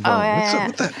point. And what's up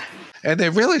with that? And they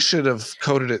really should have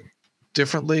coded it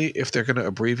differently if they're going to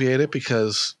abbreviate it,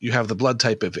 because you have the blood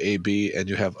type of AB and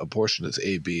you have abortion as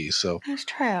AB. So that's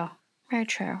true. Very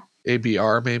true.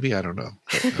 ABR, maybe? I don't know.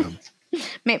 But,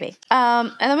 maybe.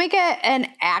 And then we get an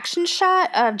action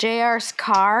shot of JR's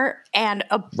car and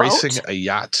a boat. Racing a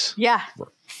yacht. Yeah.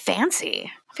 Fancy.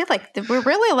 I feel like we're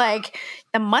really like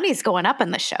the money's going up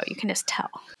in the show. You can just tell.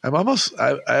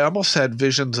 I almost had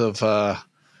visions of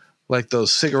like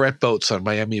those cigarette boats on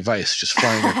Miami Vice just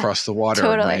flying across the water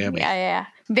totally. in Miami. Yeah.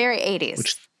 Very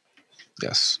 80s.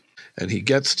 Yes. And he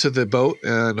gets to the boat,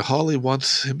 and Holly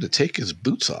wants him to take his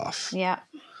boots off. Yeah.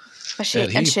 But she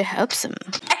helps him.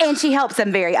 And she helps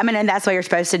him and that's why you're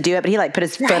supposed to do it. But he put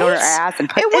his foot on her ass and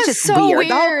it was just so weird.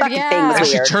 The whole fucking thing was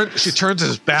weird. She turns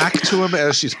his back to him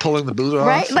as she's pulling the boot off.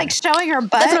 Right? Like showing her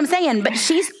butt. That's what I'm saying. But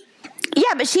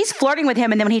she's flirting with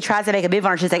him. And then when he tries to make a move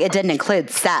on her, she's like, it didn't include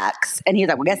sex. And he's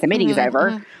like, well, I guess the meeting's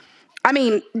over. Mm-hmm. I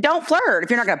mean, don't flirt if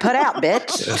you're not going to put out,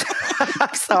 bitch.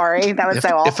 I'm sorry. That was so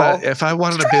awful. If I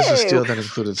wanted a business deal that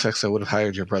included sex, I would have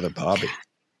hired your brother Bobby.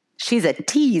 She's a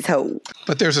tease hoe.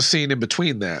 But there's a scene in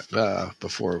between that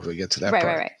before we get to that part.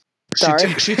 Right.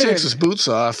 She takes his boots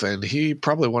off, and he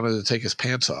probably wanted to take his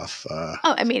pants off.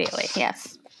 Immediately,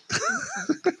 yes.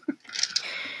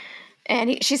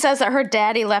 And she says that her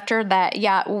daddy left her that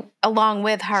yacht along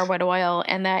with Harwood Oil,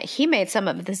 and that he made some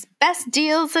of the best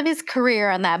deals of his career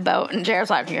on that boat. And Jared's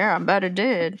like, yeah, I bet it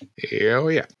did. Oh,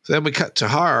 yeah. So then we cut to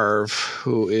Harv,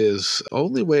 who is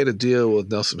only way to deal with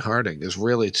Nelson Harding is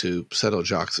really to settle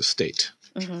Jock's estate.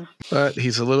 Mm-hmm. But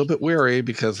he's a little bit weary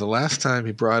because the last time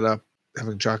he brought up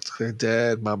having Jock declared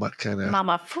dead, Mama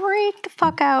freaked the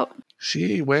fuck out.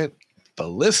 She went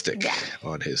ballistic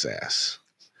on his ass.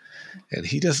 And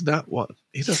he doesn't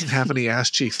have any ass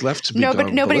cheeks left to be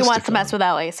nobody wants to mess with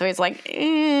Ellie, so he's like,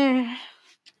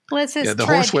 let's just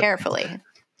tread carefully.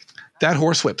 That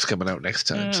horsewhip's coming out next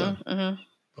time, so. Mm-hmm.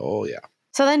 Oh, yeah.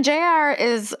 So then JR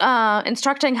is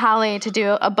instructing Holly to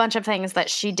do a bunch of things that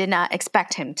she did not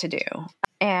expect him to do.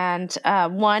 And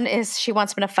one is she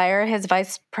wants him to fire his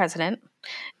vice president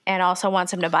and also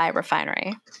wants him to buy a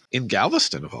refinery. In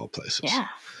Galveston, of all places. Yeah.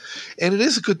 And it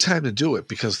is a good time to do it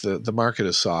because the market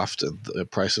is soft and the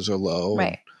prices are low.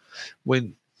 Right.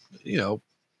 When,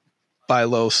 buy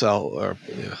low, sell or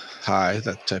high,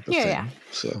 that type of thing. Yeah.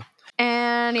 So.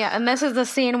 And this is the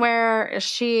scene where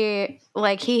he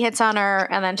hits on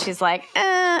her and then she's like,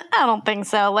 I don't think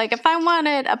so. Like, if I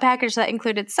wanted a package that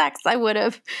included sex, I would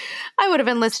have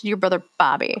enlisted your brother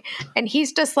Bobby. And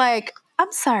he's just like,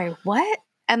 I'm sorry, what?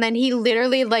 And then he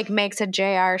literally makes a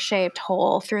JR-shaped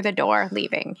hole through the door,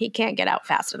 leaving. He can't get out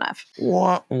fast enough.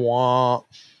 Wah, wah.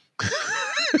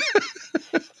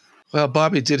 Well,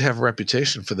 Bobby did have a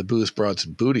reputation for the booze, broads,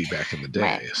 and booty back in the day.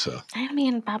 Right. So I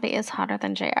mean, Bobby is hotter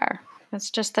than JR. That's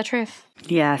just the truth.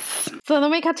 Yes. So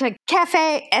then we cut to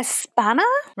Cafe Espana,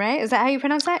 right? Is that how you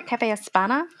pronounce that? Cafe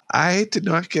Espana? I did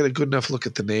not get a good enough look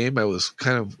at the name. I was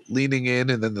kind of leaning in,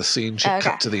 and then the scene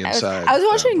cut to the inside. I was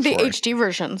watching the HD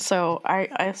version, so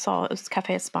I saw it was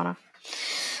Cafe Espana.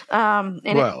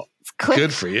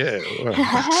 Good for you.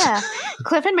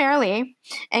 Cliff and Marilee.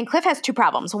 And Cliff has two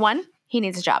problems. One, he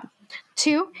needs a job.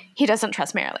 Two, he doesn't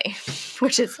trust Marilee,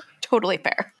 which is totally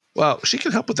fair. Well, she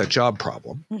can help with that job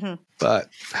problem, but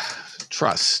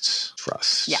trust.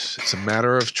 Yeah. It's a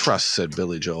matter of trust, said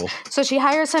Billy Joel. So she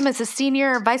hires him as a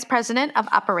senior vice president of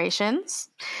operations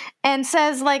and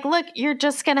says, look, you're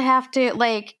just going to have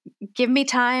to, give me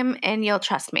time and you'll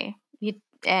trust me.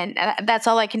 And that's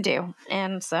all I can do.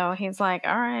 And so he's like,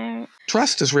 all right.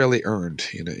 Trust is really earned.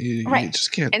 You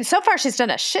just can't. And so far she's done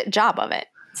a shit job of it.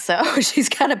 So she's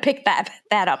got to pick that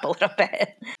up a little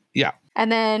bit. Yeah. And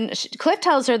then Cliff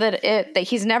tells her that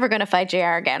he's never going to fight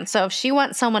JR again. So if she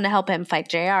wants someone to help him fight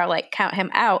JR, count him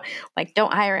out,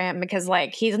 don't hire him because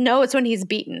he knows when he's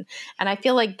beaten. And I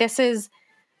feel like this is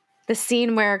the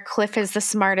scene where Cliff is the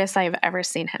smartest I've ever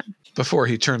seen him. Before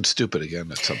he turns stupid again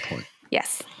at some point.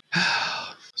 Yes.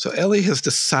 So Ellie has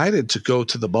decided to go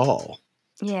to the ball.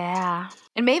 Yeah.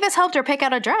 And Mavis helped her pick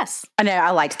out a dress. I know.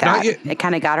 I liked that. It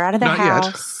kind of got her out of the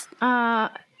house.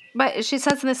 But she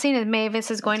says in the scene that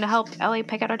Mavis is going to help Ellie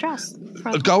pick out a dress.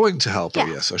 Going to help her,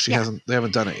 Yeah. yes. So she Yeah. hasn't. They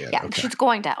haven't done it yet. Yeah, Okay. she's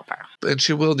going to help her. And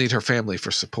she will need her family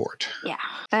for support. Yeah.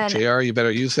 And JR, you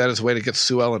better use that as a way to get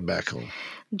Sue Ellen back home.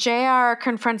 JR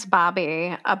confronts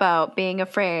Bobby about being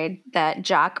afraid that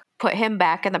Jock put him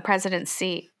back in the president's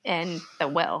seat in the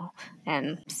will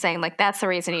and saying, like, that's the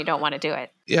reason you don't want to do it.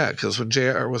 Yeah, because when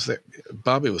JR was there,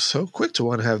 Bobby was so quick to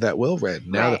want to have that will read.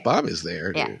 Now that Bobby's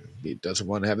there, he doesn't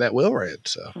want to have that will read.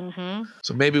 So.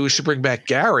 So maybe we should bring back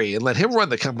Gary and let him run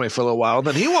the company for a little while, and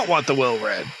then he won't want the will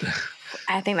read.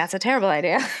 I think that's a terrible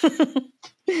idea.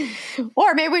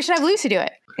 Or maybe we should have Lucy do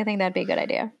it. I think that'd be a good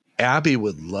idea. Abby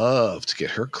would love to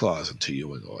get her claws into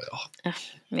Ewing oil.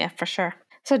 Yeah, for sure.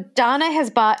 So Donna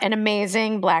has bought an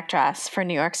amazing black dress for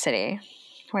New York City,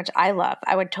 which I love.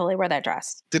 I would totally wear that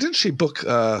dress. Didn't she book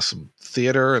some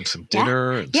theater and some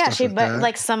dinner? And yeah, stuff she like booked that?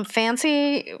 like some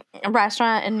fancy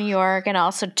restaurant in New York and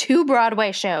also 2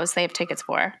 Broadway shows they have tickets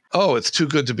for. Oh, it's too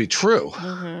good to be true.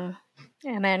 And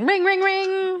then ring, ring,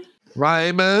 ring.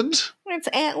 Raymond? It's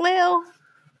Aunt Lil.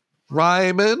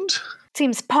 Raymond?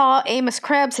 Seems Paul Amos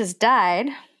Krebs has died,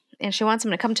 and she wants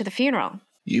him to come to the funeral.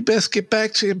 You best get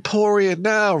back to Emporia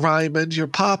now, Raymond. Your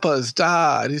papa has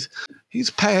died. He's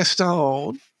passed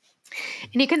on.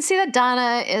 And you can see that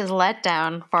Donna is let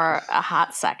down for a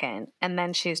hot second, and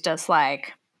then she's just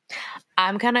like,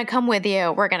 I'm going to come with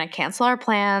you. We're going to cancel our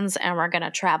plans, and we're going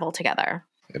to travel together.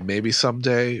 And maybe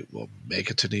someday we'll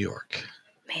make it to New York.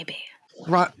 Maybe.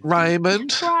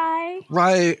 Raymond?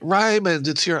 Raymond,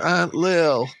 it's your Aunt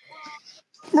Lil.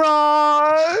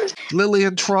 Right.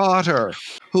 Lillian Trotter,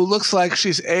 who looks like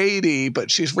she's 80,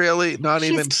 but she's really not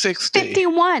even 60.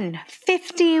 51.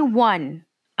 51.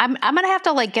 I'm going to have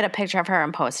to like get a picture of her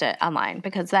and post it online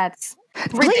because that's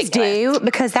ridiculous. Please do,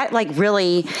 because that like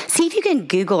really, see if you can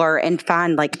Google her and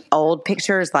find like old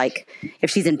pictures, like if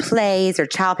she's in plays or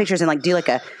child pictures and like do like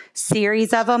a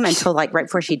series of them until like right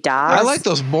before she dies. I like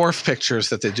those morph pictures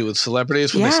that they do with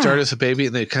celebrities when they start as a baby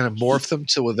and they kind of morph them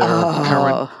to their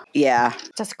current. Yeah.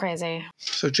 Just crazy.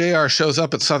 So JR shows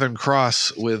up at Southern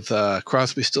Cross with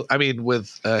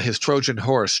with his Trojan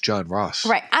horse, John Ross.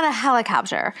 Right, on a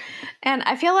helicopter. And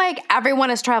I feel like everyone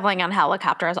is traveling on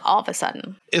helicopters all of a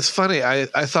sudden. It's funny. I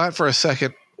thought for a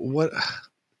second,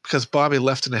 because Bobby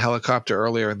left in a helicopter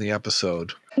earlier in the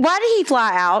episode. Why did he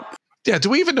fly out? Yeah,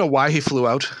 do we even know why he flew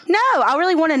out? No, I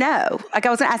really want to know. Like I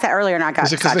was going to ask that earlier and I got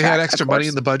Is it because they had extra money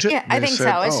in the budget? Yeah, I think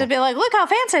so. It should be like, look how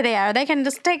fancy they are. They can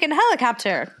just take a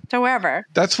helicopter to wherever.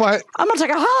 That's why. I'm going to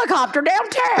take a helicopter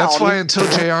downtown. That's why until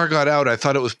JR got out, I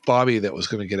thought it was Bobby that was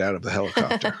going to get out of the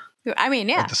helicopter. I mean,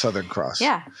 yeah. At the Southern Cross.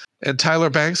 Yeah. And Tyler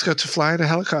Banks got to fly in a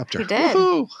helicopter. He did.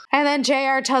 Woo-hoo. And then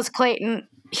JR tells Clayton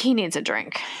he needs a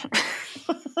drink.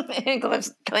 And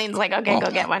Clayton's like, okay, go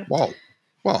get one.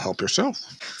 Well, help yourself.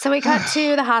 So we cut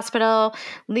to the hospital.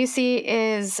 Lucy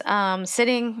is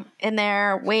sitting in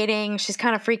there waiting. She's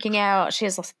kind of freaking out. She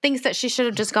thinks that she should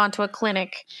have just gone to a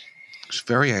clinic. She's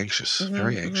very anxious.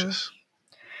 Very anxious.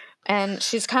 And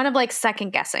she's kind of like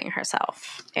second guessing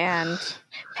herself. And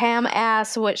Pam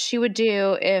asks what she would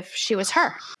do if she was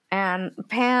her. And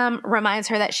Pam reminds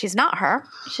her that she's not her.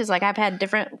 She's like, I've had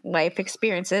different life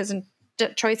experiences and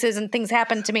choices and things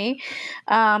happen to me.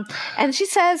 And she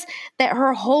says that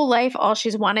her whole life, all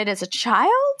she's wanted is a child,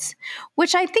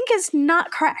 which I think is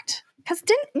not correct. Because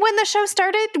when the show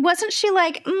started, wasn't she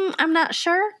like, I'm not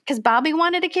sure? Because Bobby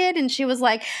wanted a kid and she was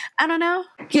like, I don't know.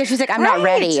 Yeah, she's like, I'm not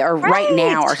ready or right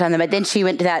now or something. But then she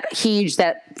went to that huge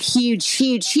thing.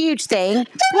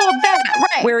 Well,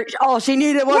 right. Where all she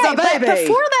needed was a baby. But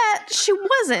before that, she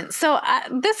wasn't. So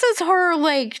this is her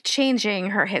like changing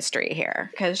her history here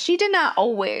because she did not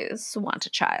always want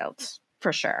a child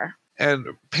for sure. And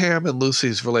Pam and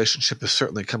Lucy's relationship has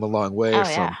certainly come a long way from...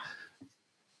 Yeah.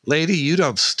 Lady, you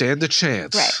don't stand a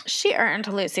chance. Right. She earned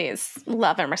Lucy's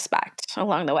love and respect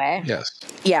along the way. Yes.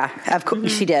 Yeah, of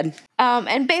course she did.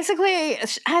 And basically,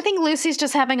 I think Lucy's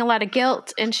just having a lot of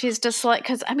guilt, and she's just like,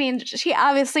 because I mean, she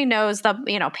obviously knows Pam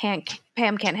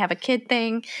can't have a kid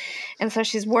thing, and so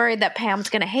she's worried that Pam's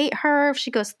going to hate her if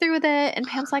she goes through with it. And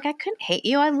Pam's like, I couldn't hate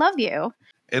you. I love you.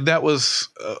 And that was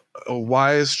a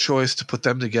wise choice to put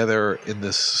them together in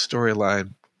this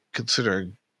storyline,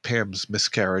 considering Pam's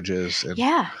miscarriages. And,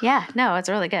 no, it's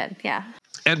really good. Yeah.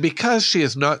 And because she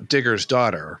is not Digger's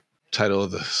daughter, title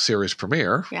of the series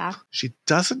premiere, she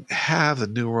doesn't have the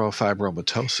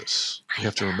neurofibromatosis. You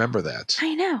have to remember that.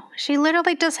 I know. She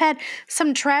literally just had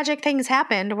some tragic things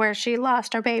happen where she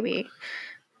lost her baby.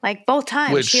 Like both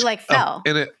times she like fell.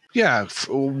 Yeah,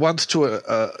 once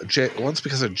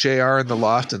because of JR in the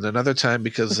loft, and another time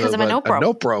because of a nope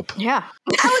rope. Yeah. I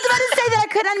was about to say that I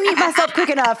couldn't unmute myself quick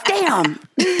enough. Damn.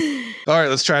 All right,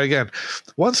 let's try it again.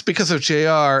 Once because of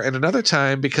JR, and another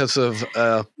time because of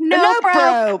Nope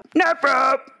rope.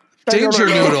 Danger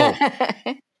Noodle.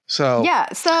 So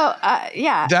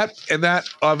that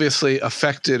obviously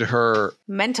affected her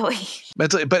mentally,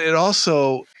 but it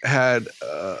also had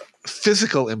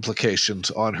physical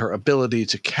implications on her ability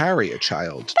to carry a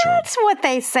child. That's what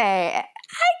they say. I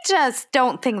just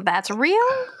don't think that's real.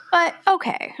 But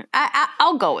okay,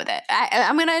 I'll go with it.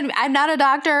 I'm not a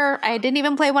doctor. I didn't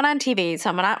even play one on TV, so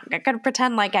I'm not gonna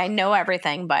pretend like I know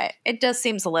everything. But it just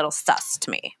seems a little sus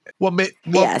to me. Well,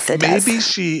 yes, it maybe does.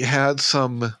 She had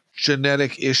some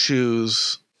genetic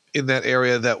issues in that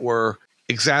area that were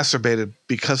exacerbated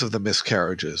because of the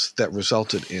miscarriages that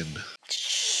resulted in.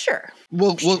 Sure.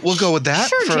 We'll go with that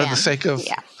for Jan. the sake of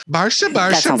Marcia.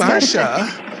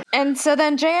 And so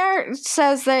then JR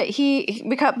says that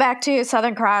we cut back to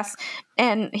Southern Cross,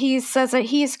 and he says that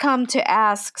he's come to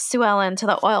ask Sue Ellen to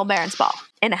the oil baron's ball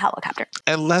in a helicopter.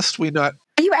 And lest we not...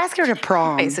 Are you asking her to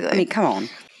prom? Basically. I mean, come on.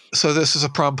 So this is a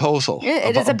promposal.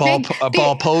 It is a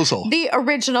ballposal. The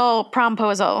original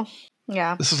promposal.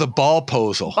 Yeah. This is a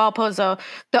ballposal. Ballposal.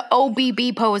 The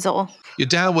OBB posal. You're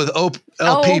down with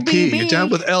LPP. You're down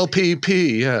with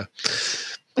LPP. Yeah.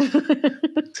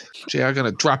 JR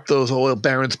gonna drop those oil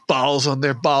barons' balls on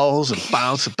their balls and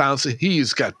bounce.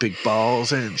 He's got big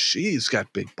balls and she's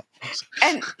got big balls.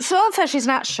 And Sue Ellen says she's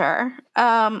not sure.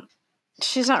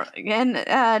 She's not.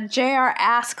 And JR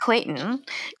asks Clayton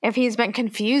if he's been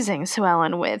confusing Sue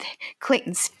Ellen with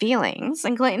Clayton's feelings,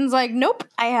 and Clayton's like, "Nope,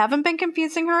 I haven't been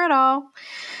confusing her at all."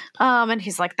 And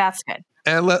he's like, "That's good."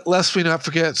 And lest we not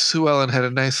forget, Sue Ellen had a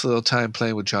nice little time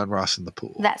playing with John Ross in the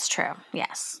pool. That's true.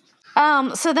 Yes.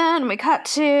 So then we cut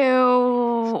to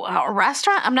a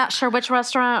restaurant. I'm not sure which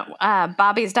restaurant.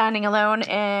 Bobby's dining alone,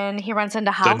 and he runs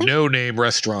into Holly. The no-name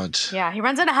restaurant. Yeah, he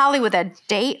runs into Holly with a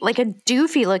date, like a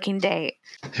doofy-looking date.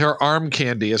 Her arm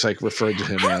candy, as I referred to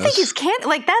him as. I don't think he's candy.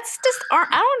 Like, that's just arm.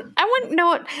 I wouldn't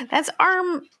know it. That's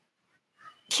arm.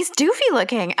 He's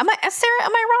doofy-looking. Sarah,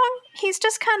 am I wrong? He's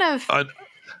just kind of...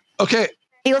 okay.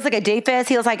 He looks like a doofus.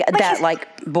 He looks like that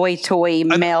boy toy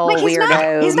male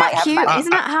weirdo. He's not cute. He's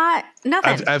not hot.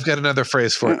 Nothing. I've got another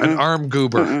phrase for it. An arm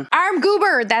goober. Arm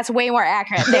goober. That's way more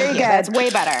accurate. There you go. That's way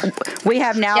better. We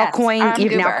have now coined.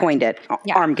 You've now coined it.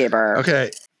 Yeah. Arm goober. Okay.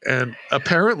 And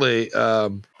apparently,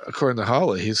 according to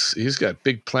Holly, he's got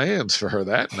big plans for her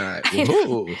that night.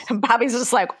 Bobby's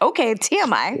just like, okay,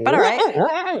 TMI, but all right.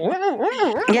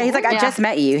 Yeah, he's like, I just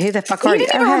met you. Who the fuck are you? He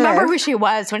didn't even remember who she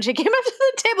was when she came up to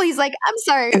the table. He's like, I'm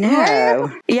sorry.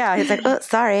 No. Yeah, he's like, oh,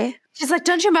 sorry. She's like,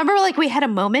 don't you remember? Like, we had a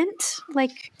moment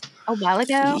like a while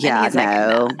ago. Yeah, and he's like,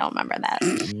 no, I don't remember that.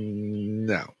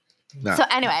 No. So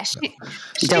anyway,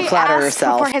 she don't flatter asks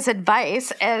herself for his advice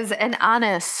as an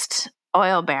honest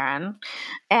oil baron,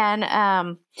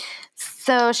 and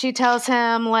so she tells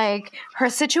him like her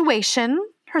situation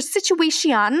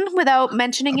without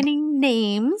mentioning any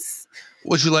names.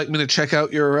 Would you like me to check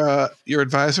out your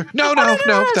advisor? No,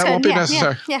 that won't be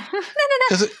necessary. Yeah. No.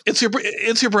 Because it's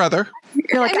your brother.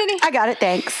 You're like, I got it,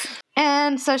 thanks.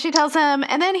 And so she tells him,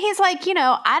 and then he's like,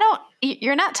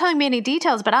 you're not telling me any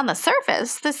details, but on the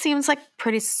surface, this seems like a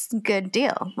pretty good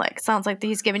deal. Like, sounds like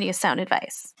he's giving you sound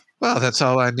advice. Well, that's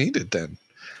all I needed then.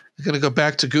 We're going to go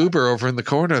back to Goober over in the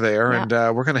corner there, and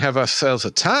we're going to have ourselves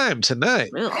a time tonight.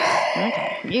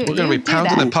 Okay. We're going to be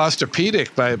pounding the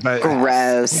Posturpedic by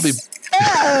gross. We'll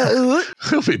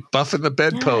be buffing the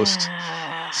bedpost,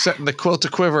 setting the quilt to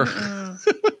quiver.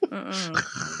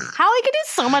 Holly could do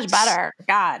so much better.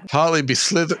 God. Holly be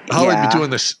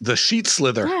doing the sheet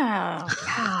slither. Oh,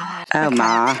 God. Oh,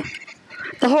 Ma.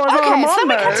 Okay, so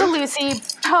we cut to Lucy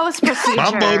post-procedure.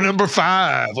 Mambo number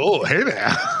 5. Oh, hey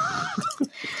now.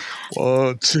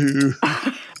 1, 2.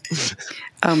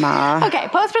 Oh, Ma. Okay,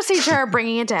 post-procedure,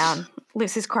 bringing it down.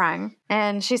 Lucy's crying,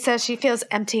 and she says she feels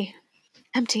empty.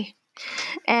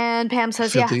 And Pam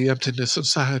says, Feel the emptiness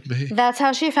inside me. That's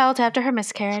how she felt after her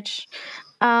miscarriage.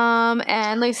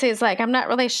 And Lucy's like, I'm not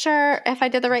really sure if I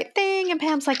did the right thing. And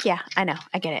Pam's like, yeah, I know.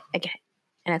 I get it.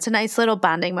 And it's a nice little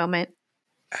bonding moment.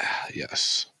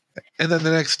 Yes. And then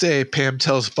the next day, Pam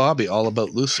tells Bobby all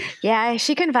about Lucy. Yeah,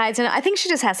 she confides in it. I think she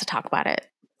just has to talk about it.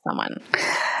 Someone.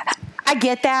 I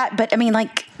get that, but I mean,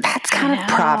 like, that's kind of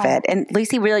private. And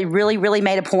Lucy really, really, really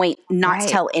made a point not to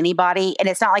tell anybody. And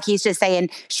it's not like he's just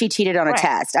saying she cheated on a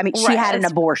test. I mean, she had an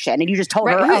abortion, and you just told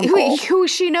her uncle. Who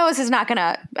she knows is not going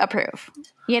to approve,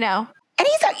 And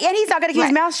he's not going to keep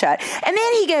his mouth shut. And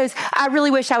then he goes, I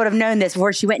really wish I would have known this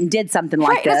before she went and did something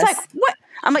like this. It's like, what?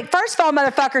 I'm like, first of all,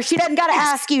 motherfucker, she doesn't got to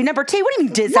ask you. Number two, what do you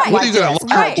mean did something What are like you gonna this?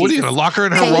 lock her? What are you gonna lock her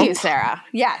in her Thank room? you, Sarah.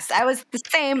 Yes, I was the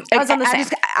same. I was on the same.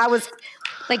 I was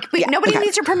Like, nobody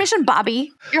needs your permission,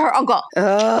 Bobby. You're her uncle.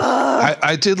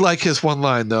 I did like his one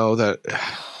line though that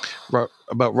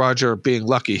about Roger being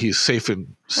lucky he's safe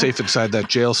inside that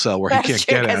jail cell where he can't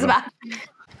get at him.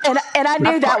 And I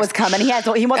knew that was coming.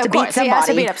 He wants to beat somebody. He has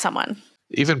to beat up someone.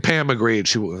 Even Pam agreed.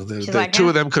 The like, two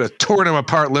of them could have torn him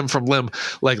apart limb from limb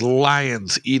like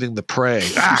lions eating the prey.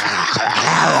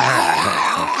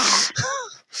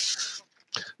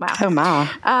 Wow. Oh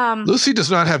my. Lucy does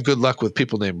not have good luck with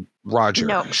people named Roger.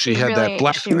 No, she had that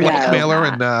blackmailer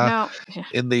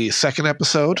in the second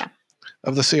episode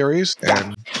of the series.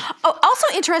 And also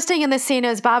interesting in this scene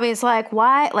is Bobby's like,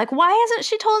 why hasn't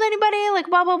she told anybody? Like,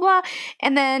 blah, blah, blah.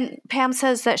 And then Pam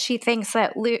says that she thinks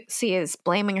that Lucy is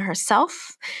blaming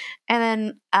herself.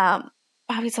 And then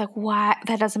Bobby's like, why?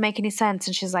 That doesn't make any sense.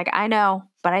 And she's like, I know,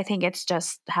 but I think it's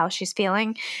just how she's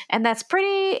feeling. And that's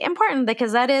pretty important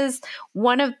because that is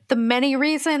one of the many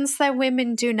reasons that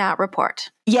women do not report.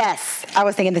 Yes, I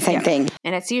was thinking the same thing.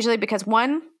 And it's usually because,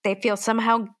 one, they feel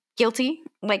somehow guilty,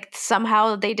 like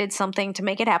somehow they did something to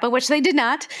make it happen, which they did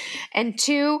not. And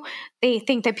two, they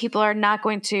think that people are not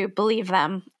going to believe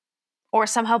them or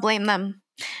somehow blame them.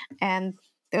 And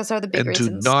those are the big reasons.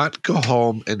 And do not go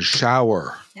home and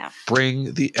shower. Yeah.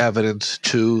 Bring the evidence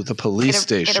to the police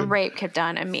station. Get a rape kit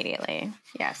done immediately.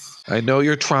 Yes. I know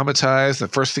you're traumatized. The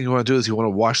first thing you want to do is you want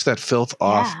to wash that filth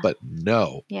off, but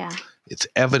no. Yeah. It's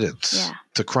evidence. Yeah.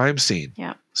 It's a crime scene.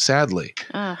 Yeah. Sadly,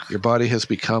 your body has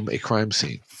become a crime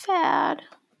scene. Sad.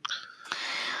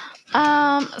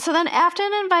 So then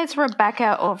Afton invites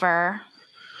Rebecca over,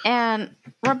 and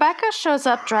Rebecca shows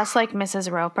up dressed like Mrs.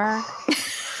 Roper. And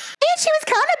she was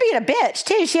kind of being a bitch,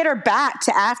 too. She had her back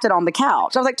to Afton on the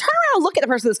couch. I was like, turn around and look at the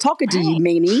person that's talking to you,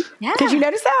 meanie. Yeah. Did you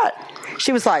notice that?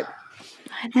 She was like,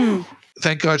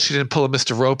 Thank God she didn't pull a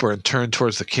Mr. Roper and turn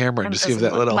towards the camera and just give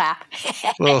that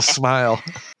little smile.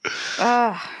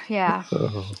 Yeah.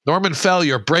 Norman Fell,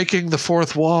 you're breaking the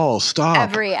fourth wall. Stop.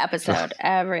 Every episode.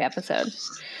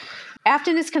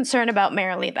 Afton is concerned about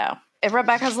Marilee, though. If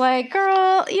Rebecca's like,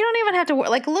 girl, you don't even have to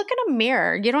like look in a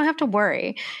mirror. You don't have to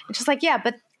worry. It's just like, yeah,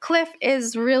 but Cliff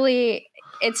is really,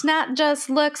 it's not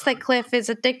just looks that Cliff is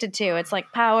addicted to. It's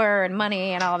like power and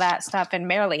money and all that stuff. And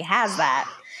Marilee has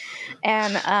that.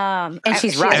 And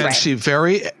she's right. And she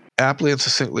very aptly and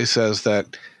succinctly says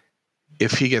that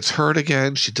if he gets hurt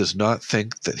again, she does not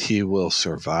think that he will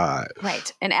survive.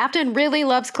 Right. And Afton really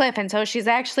loves Cliff, and so she's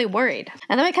actually worried.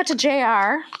 And then we cut to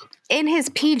JR in his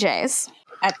PJs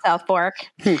at South Fork,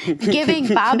 giving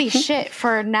Bobby shit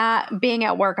for not being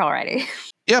at work already.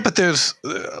 Yeah, but there's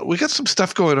we got some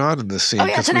stuff going on in this scene. Oh,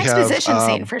 yeah, it's an exposition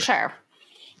scene for sure.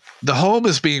 The home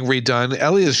is being redone.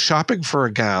 Ellie is shopping for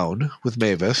a gown with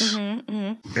Mavis.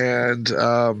 And,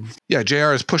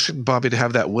 JR is pushing Bobby to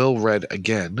have that will read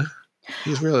again.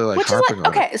 He's really harping on it.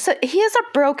 Okay, so he has a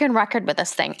broken record with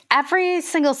this thing. Every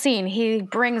single scene, he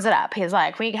brings it up. He's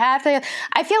like, we have to.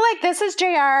 I feel like this is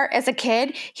JR as a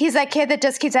kid. He's that kid that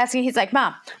just keeps asking. He's like,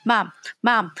 Mom, Mommy.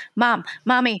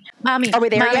 Are we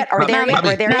there yet? Are we there yet? Are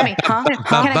we there yet? Huh?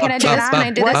 Can I do this? Can I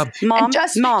do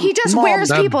this? Mom, he just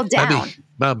wears people down.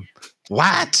 Mom,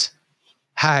 what?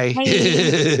 Hi.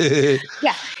 Yeah,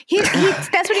 he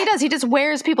that's what he does. He just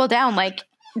wears people down, like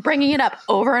bringing it up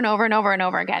over and over and over and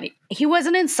over again. He was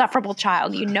an insufferable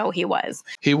child. You know he was.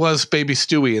 He was baby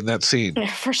Stewie in that scene.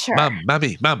 For sure. Mom.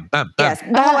 Yes,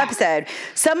 the whole episode.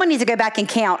 Someone needs to go back and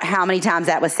count how many times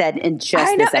that was said in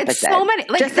just this episode. It's so many.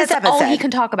 Like, just that's all he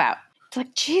can talk about. It's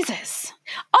like, Jesus.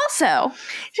 Also,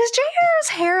 is JR's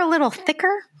hair a little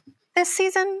thicker this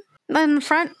season than the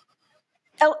front?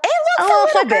 Oh, it looks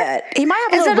a little bit. He might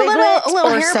have a little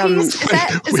hairpiece.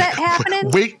 Is that happening?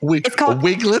 It's called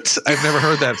wiglets. I've never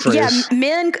heard that phrase. Yeah,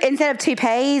 men instead of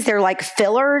toupees, they're like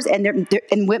fillers, and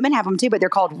women have them too, but they're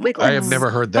called wiglets. I have never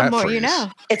heard that phrase. The more you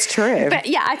know. It's true. But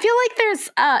yeah, I feel like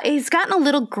there's he's gotten a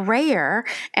little grayer,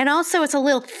 and also it's a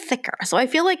little thicker. So I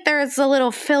feel like there's a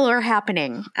little filler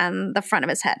happening on the front of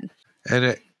his head.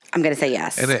 And I'm going to say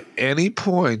yes. And at any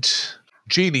point,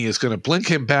 Jeannie is going to blink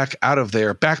him back out of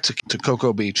there, back to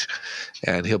Cocoa Beach,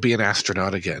 and he'll be an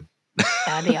astronaut again.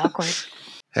 That'd be awkward.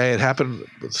 Hey, it happened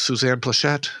with Suzanne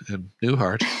Plachette and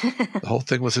Newhart. The whole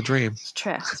thing was a dream. It's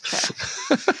true.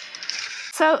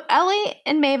 So Ellie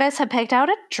and Mavis have picked out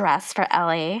a dress for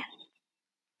Ellie.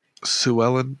 Sue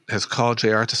Ellen has called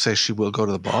JR to say she will go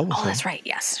to the ball with him. That's right.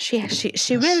 Yes, she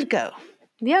will go.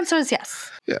 The answer is yes.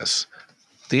 Yes.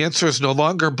 The answer is no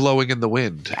longer blowing in the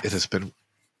wind. Yes. It has been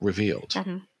revealed.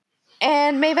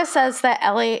 And Mavis says that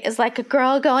Ellie is like a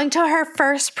girl going to her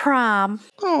first prom.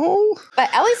 Oh.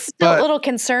 But Ellie's still a little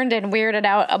concerned and weirded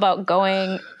out about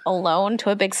going alone to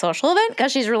a big social event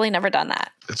because she's really never done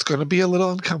that. It's going to be a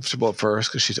little uncomfortable at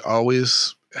first because she's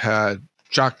always had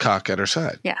Jock Cock at her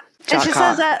side. Yeah. And she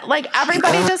says that, like,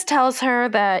 everybody just tells her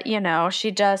that, you know,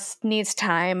 she just needs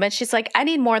time. But she's like, I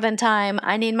need more than time.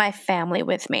 I need my family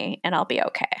with me, and I'll be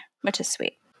okay, which is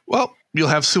sweet. Well, you'll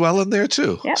have Sue Ellen there,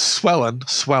 too. Yep. Swellen.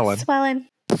 Swellen.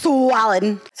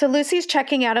 So Lucy's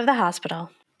checking out of the hospital,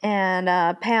 and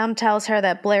Pam tells her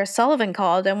that Blair Sullivan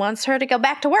called and wants her to go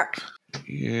back to work.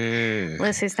 Yeah.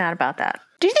 Lucy's not about that.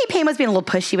 Do you think Pam was being a little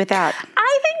pushy with that?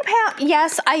 I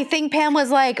think Pam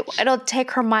was like, it'll take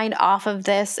her mind off of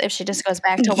this if she just goes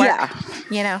back to work. Yeah.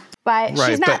 You know, but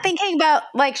she's not thinking about,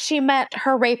 like, she met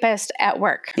her rapist at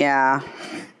work. Yeah.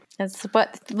 That's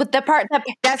what the part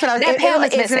that's what I was.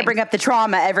 It's going to bring up the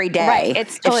trauma every day. Right.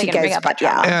 It's totally going to bring up the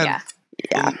trauma. And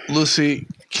yeah. Lucy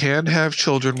can have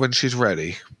children when she's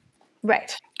ready.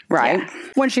 Right. Yeah.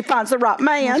 When she finds the right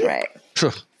man. Right.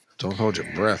 Don't hold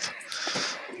your breath.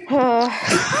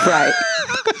 Right.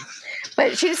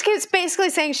 But she just keeps basically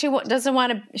saying she doesn't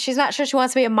want to, she's not sure she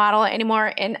wants to be a model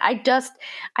anymore. And I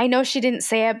know she didn't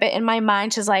say it, but in my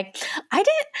mind, she's like, I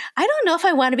don't know if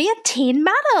I want to be a teen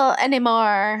model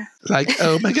anymore. Like,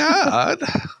 oh my God.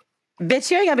 Bitch,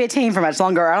 you ain't gonna be a teen for much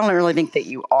longer. I don't really think that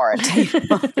you are a teen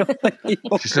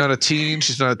model. She's not a teen.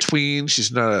 She's not a tween.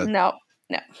 She's not a... No.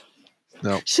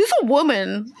 She's a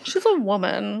woman.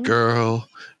 Girl,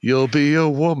 you'll be a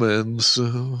woman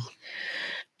soon.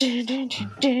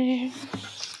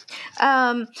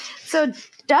 So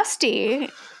Dusty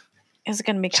is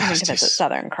going to be coming to visit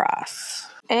Southern Cross.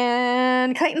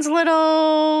 And Clayton's a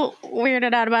little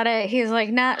weirded out about it. He's like,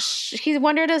 he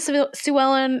wondered if Sue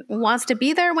Ellen wants to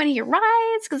be there when he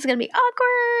arrives because it's going to be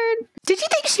awkward. Did you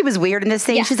think she was weird in this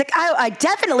scene? Yeah. She's like, oh, I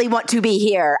definitely want to be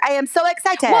here. I am so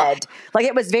excited. Well,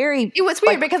 it was weird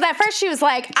because at first she was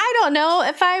like, I don't know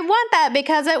if I want that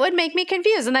because it would make me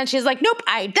confused. And then she's like, nope,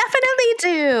 I definitely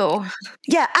do.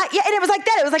 Yeah. And it was like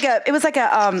that. It was like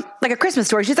a Christmas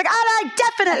story. She's like, I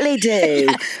definitely do.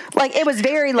 Yes. Like, it was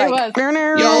very like,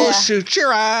 you'll shoot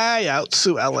your eye out,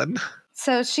 Sue Ellen.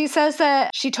 So she says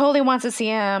that she totally wants to see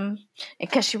him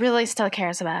because she really still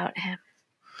cares about him.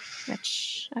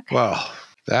 Which, okay. Well,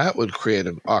 that would create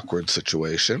an awkward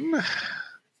situation.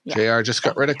 Yeah. JR just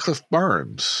got rid of Cliff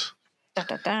Barnes.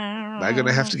 Am I going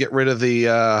to have to get rid of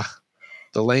the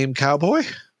lame cowboy?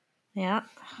 Yeah.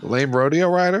 The lame rodeo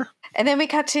rider? And then we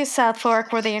cut to South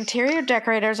Fork where the interior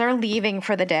decorators are leaving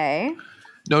for the day.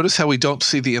 Notice how we don't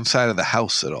see the inside of the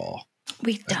house at all.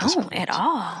 We don't at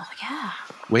all. Yeah.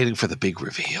 Waiting for the big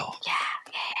reveal. Yeah.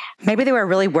 Maybe they were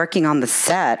really working on the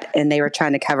set and they were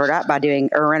trying to cover it up by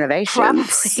doing a renovation.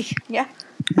 Probably. Yeah.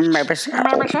 Maybe so.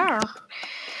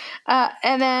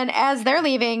 And then as they're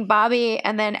leaving, Bobby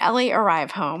and then Ellie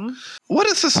arrive home. What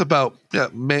is this about?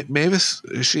 Mavis,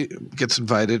 she gets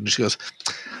invited and she goes,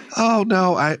 oh,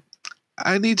 no, I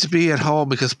need to be at home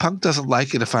because Punk doesn't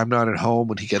like it if I'm not at home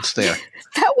when he gets there.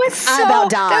 That was so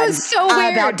weird. I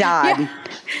about died.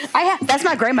 Yeah. That's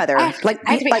my grandmother.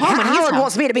 Howard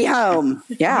wants me to be home.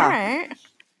 Yeah. All right.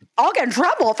 I'll get in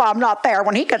trouble if I'm not there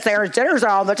when he gets there. His dinner's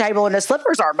on the table and his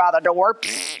slippers are by the door.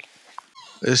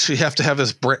 Does she have to have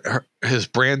his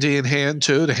brandy in hand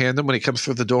too to hand him when he comes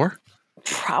through the door?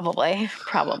 Probably.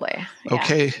 Yeah.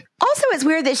 Okay. Also, it's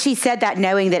weird that she said that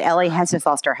knowing that Ellie has just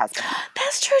lost her husband.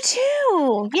 That's true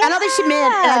too. Yeah. I don't think she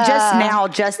meant, and I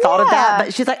just thought of that,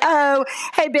 but she's like, oh,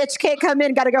 hey, bitch, can't come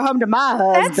in, got to go home to my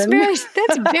husband. That's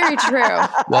very true.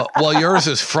 Well, yours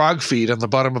is frog feet on the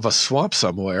bottom of a swamp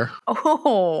somewhere.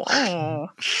 Oh.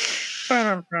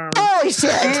 Holy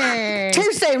shit.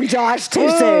 Too soon, Josh. Too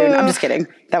soon. I'm just kidding.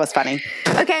 That was funny.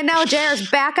 Okay, now JR's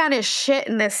back on his shit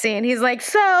in this scene. He's like,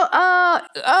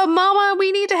 Mama,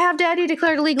 we need to have Daddy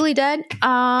declared legally dead.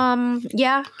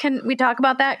 Yeah, can we talk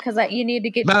about that? Because you need to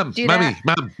do that. Mom. You gotta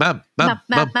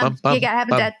have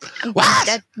him dead. What?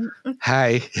 Dead.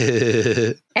 Hi.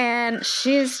 And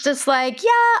she's just like, yeah,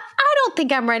 I don't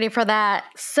think I'm ready for that.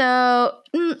 So,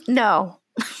 no.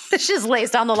 She just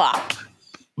lays down the law.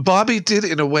 Bobby did,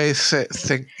 in a way,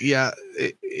 think,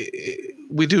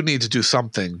 we do need to do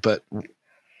something, but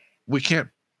we can't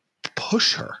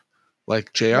push her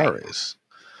like JR is.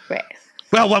 Right.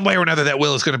 Well, one way or another, that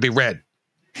will is going to be read.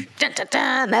 Dun, dun,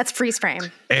 dun. That's freeze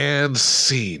frame. And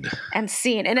scene. And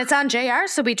it's on JR,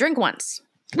 so we drink once.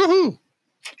 Woohoo!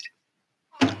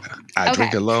 I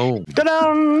drink alone.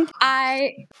 Ta-da!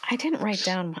 I didn't write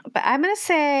down, but I'm going to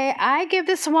say I give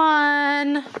this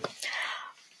one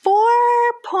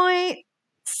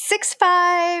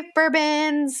 4.65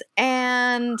 bourbons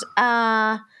and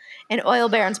An oil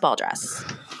baron's ball dress.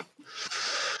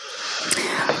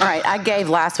 All right, I gave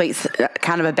last week's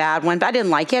kind of a bad one, but I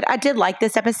didn't like it. I did like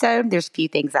this episode. There's a few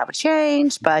things I would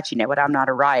change, but you know what? I'm not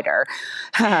a writer.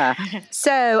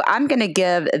 So I'm going to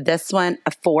give this one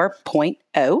a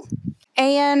 4.0.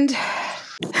 And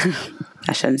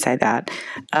I shouldn't say that.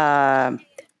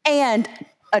 And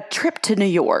a trip to New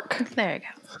York. There you go.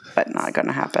 But not going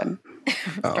to happen.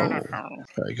 Oh,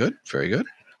 very good. Very good.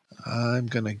 I'm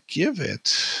going to give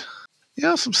it...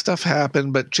 some stuff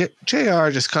happened, but JR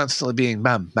just constantly being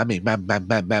mum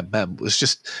was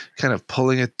just kind of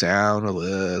pulling it down a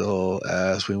little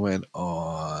as we went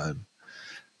on.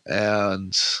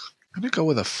 And I'm going to go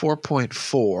with a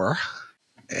 4.4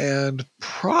 and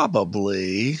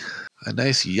probably a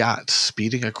nice yacht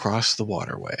speeding across the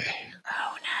waterway.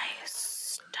 Oh,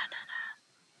 nice.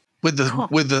 With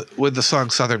the song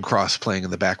Southern Cross playing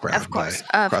in the background by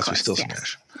Crosby, Stills and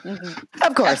Nash. Mm-hmm.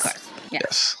 Of course.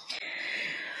 Yes.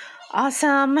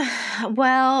 Awesome.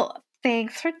 Well,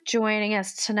 thanks for joining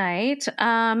us tonight.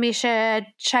 You should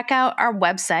check out our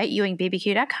website,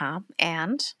 ewingbbq.com.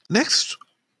 And next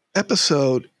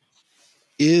episode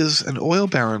is an oil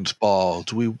baron's ball.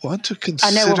 Do we want to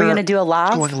consider? I know. Were we going to do a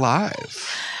live? Going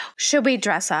live. Should we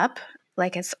dress up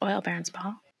like it's oil baron's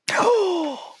ball?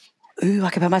 Ooh,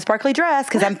 I can put my sparkly dress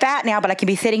because I'm fat now, but I can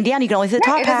be sitting down. You can only sit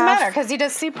top half. It doesn't matter because you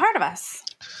just see part of us.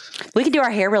 We can do our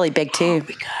hair really big too. Oh, we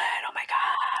could. Oh my God.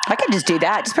 I could just do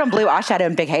that. Just put on blue eyeshadow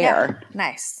and big hair. Yeah.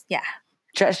 Nice. Yeah.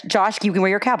 Josh, you can wear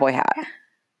your cowboy hat. Yeah.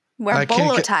 Wear a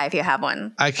bolo tie if you have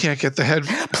one. I can't get the head.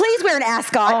 Please wear an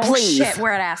ascot, please. Shit,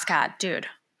 wear an ascot, dude.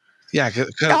 Yeah.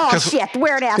 Shit,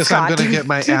 wear an ascot. Because I'm going to get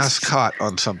my ass caught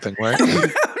on something, right?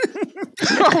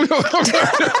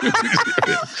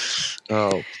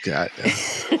 Oh, God.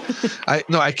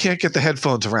 I can't get the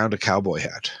headphones around a cowboy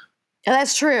hat.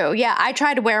 That's true. Yeah, I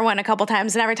tried to wear one a couple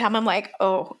times, and every time I'm like,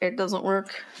 oh, it doesn't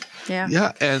work. Yeah.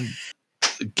 Yeah, and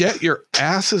get your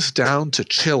asses down to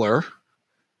Chiller.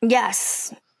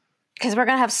 Yes, because we're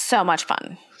going to have so much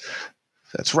fun.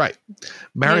 That's right.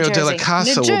 Mario Della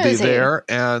Casa will be there,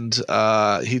 and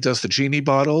he does the genie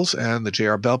bottles and the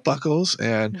JR belt buckles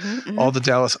and all the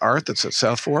Dallas art that's at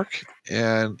South Fork,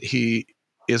 and he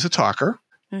is a talker,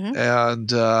 and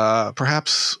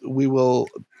perhaps we will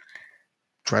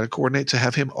try to coordinate to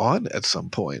have him on at some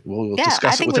point. We'll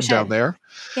discuss it with him down there.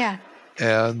 Yeah.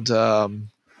 And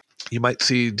you might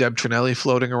see Deb Trinelli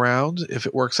floating around if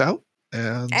it works out.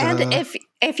 And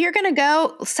if you're going to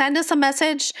go, send us a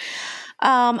message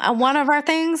on one of our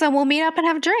things and we'll meet up and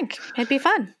have a drink. It'd be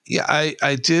fun. Yeah,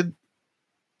 I did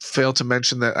fail to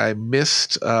mention that I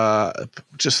missed,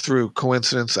 just through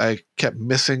coincidence, I kept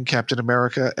missing Captain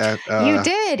America at you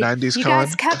did. 90s You Con.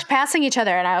 guys kept passing each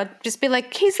other and I would just be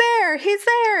like, he's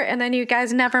there. And then you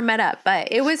guys never met up. But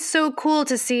it was so cool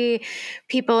to see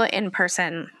people in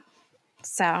person.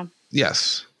 So.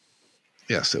 Yes,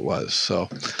 it was. So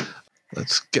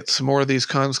let's get some more of these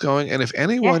cons going. And if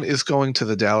anyone is going to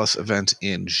the Dallas event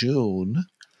in June,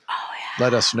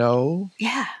 let us know.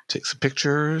 Yeah. Take some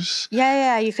pictures.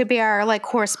 Yeah. You could be our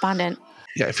correspondent.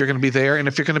 Yeah, if you're going to be there. And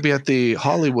if you're going to be at the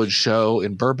Hollywood show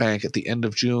in Burbank at the end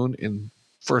of June, in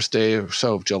first day or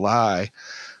so of July,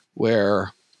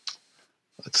 where,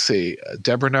 let's see,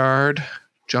 Deb Bernard,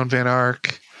 Joan Van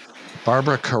Ark,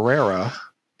 Barbara Carrera,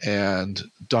 and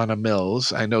Donna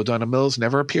Mills. I know Donna Mills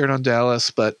never appeared on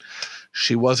Dallas, but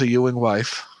she was a Ewing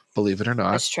wife, believe it or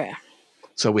not. That's true.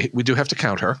 So we do have to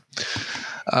count her.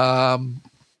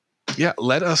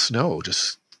 Let us know.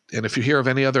 And if you hear of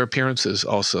any other appearances,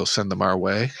 also send them our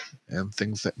way, and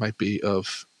things that might be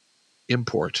of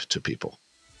import to people.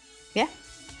 Yeah.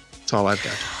 That's all I've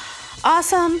got.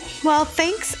 Awesome. Well,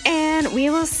 thanks, and we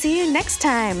will see you next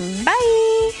time.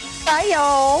 Bye. Bye,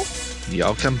 y'all.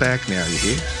 Y'all come back now, you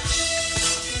hear?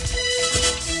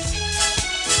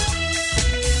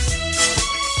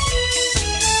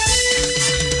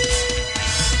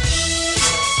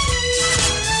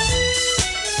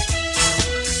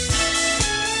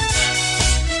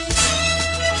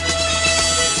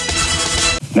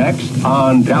 Next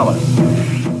on Dallas.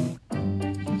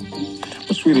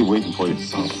 What's really waiting for you at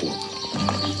South Fork?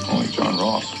 Only John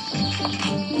Ross.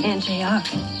 And JR.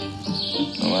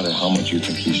 No matter how much you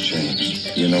think he's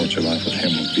changed, you know what your life with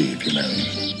him would be if you marry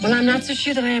him. Well, I'm not so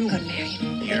sure that I am going to marry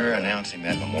him. You're announcing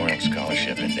that memorial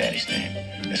scholarship in Daddy's name,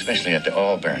 especially at the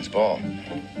All Barons Ball.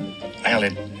 Al,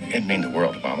 it'd mean the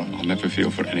world, Mama. I'll never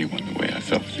feel for anyone the way I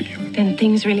felt for you. Then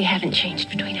things really haven't changed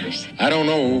between us. I don't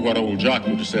know what old Jock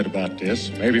would have said about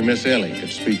this. Maybe Miss Ellie could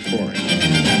speak for him.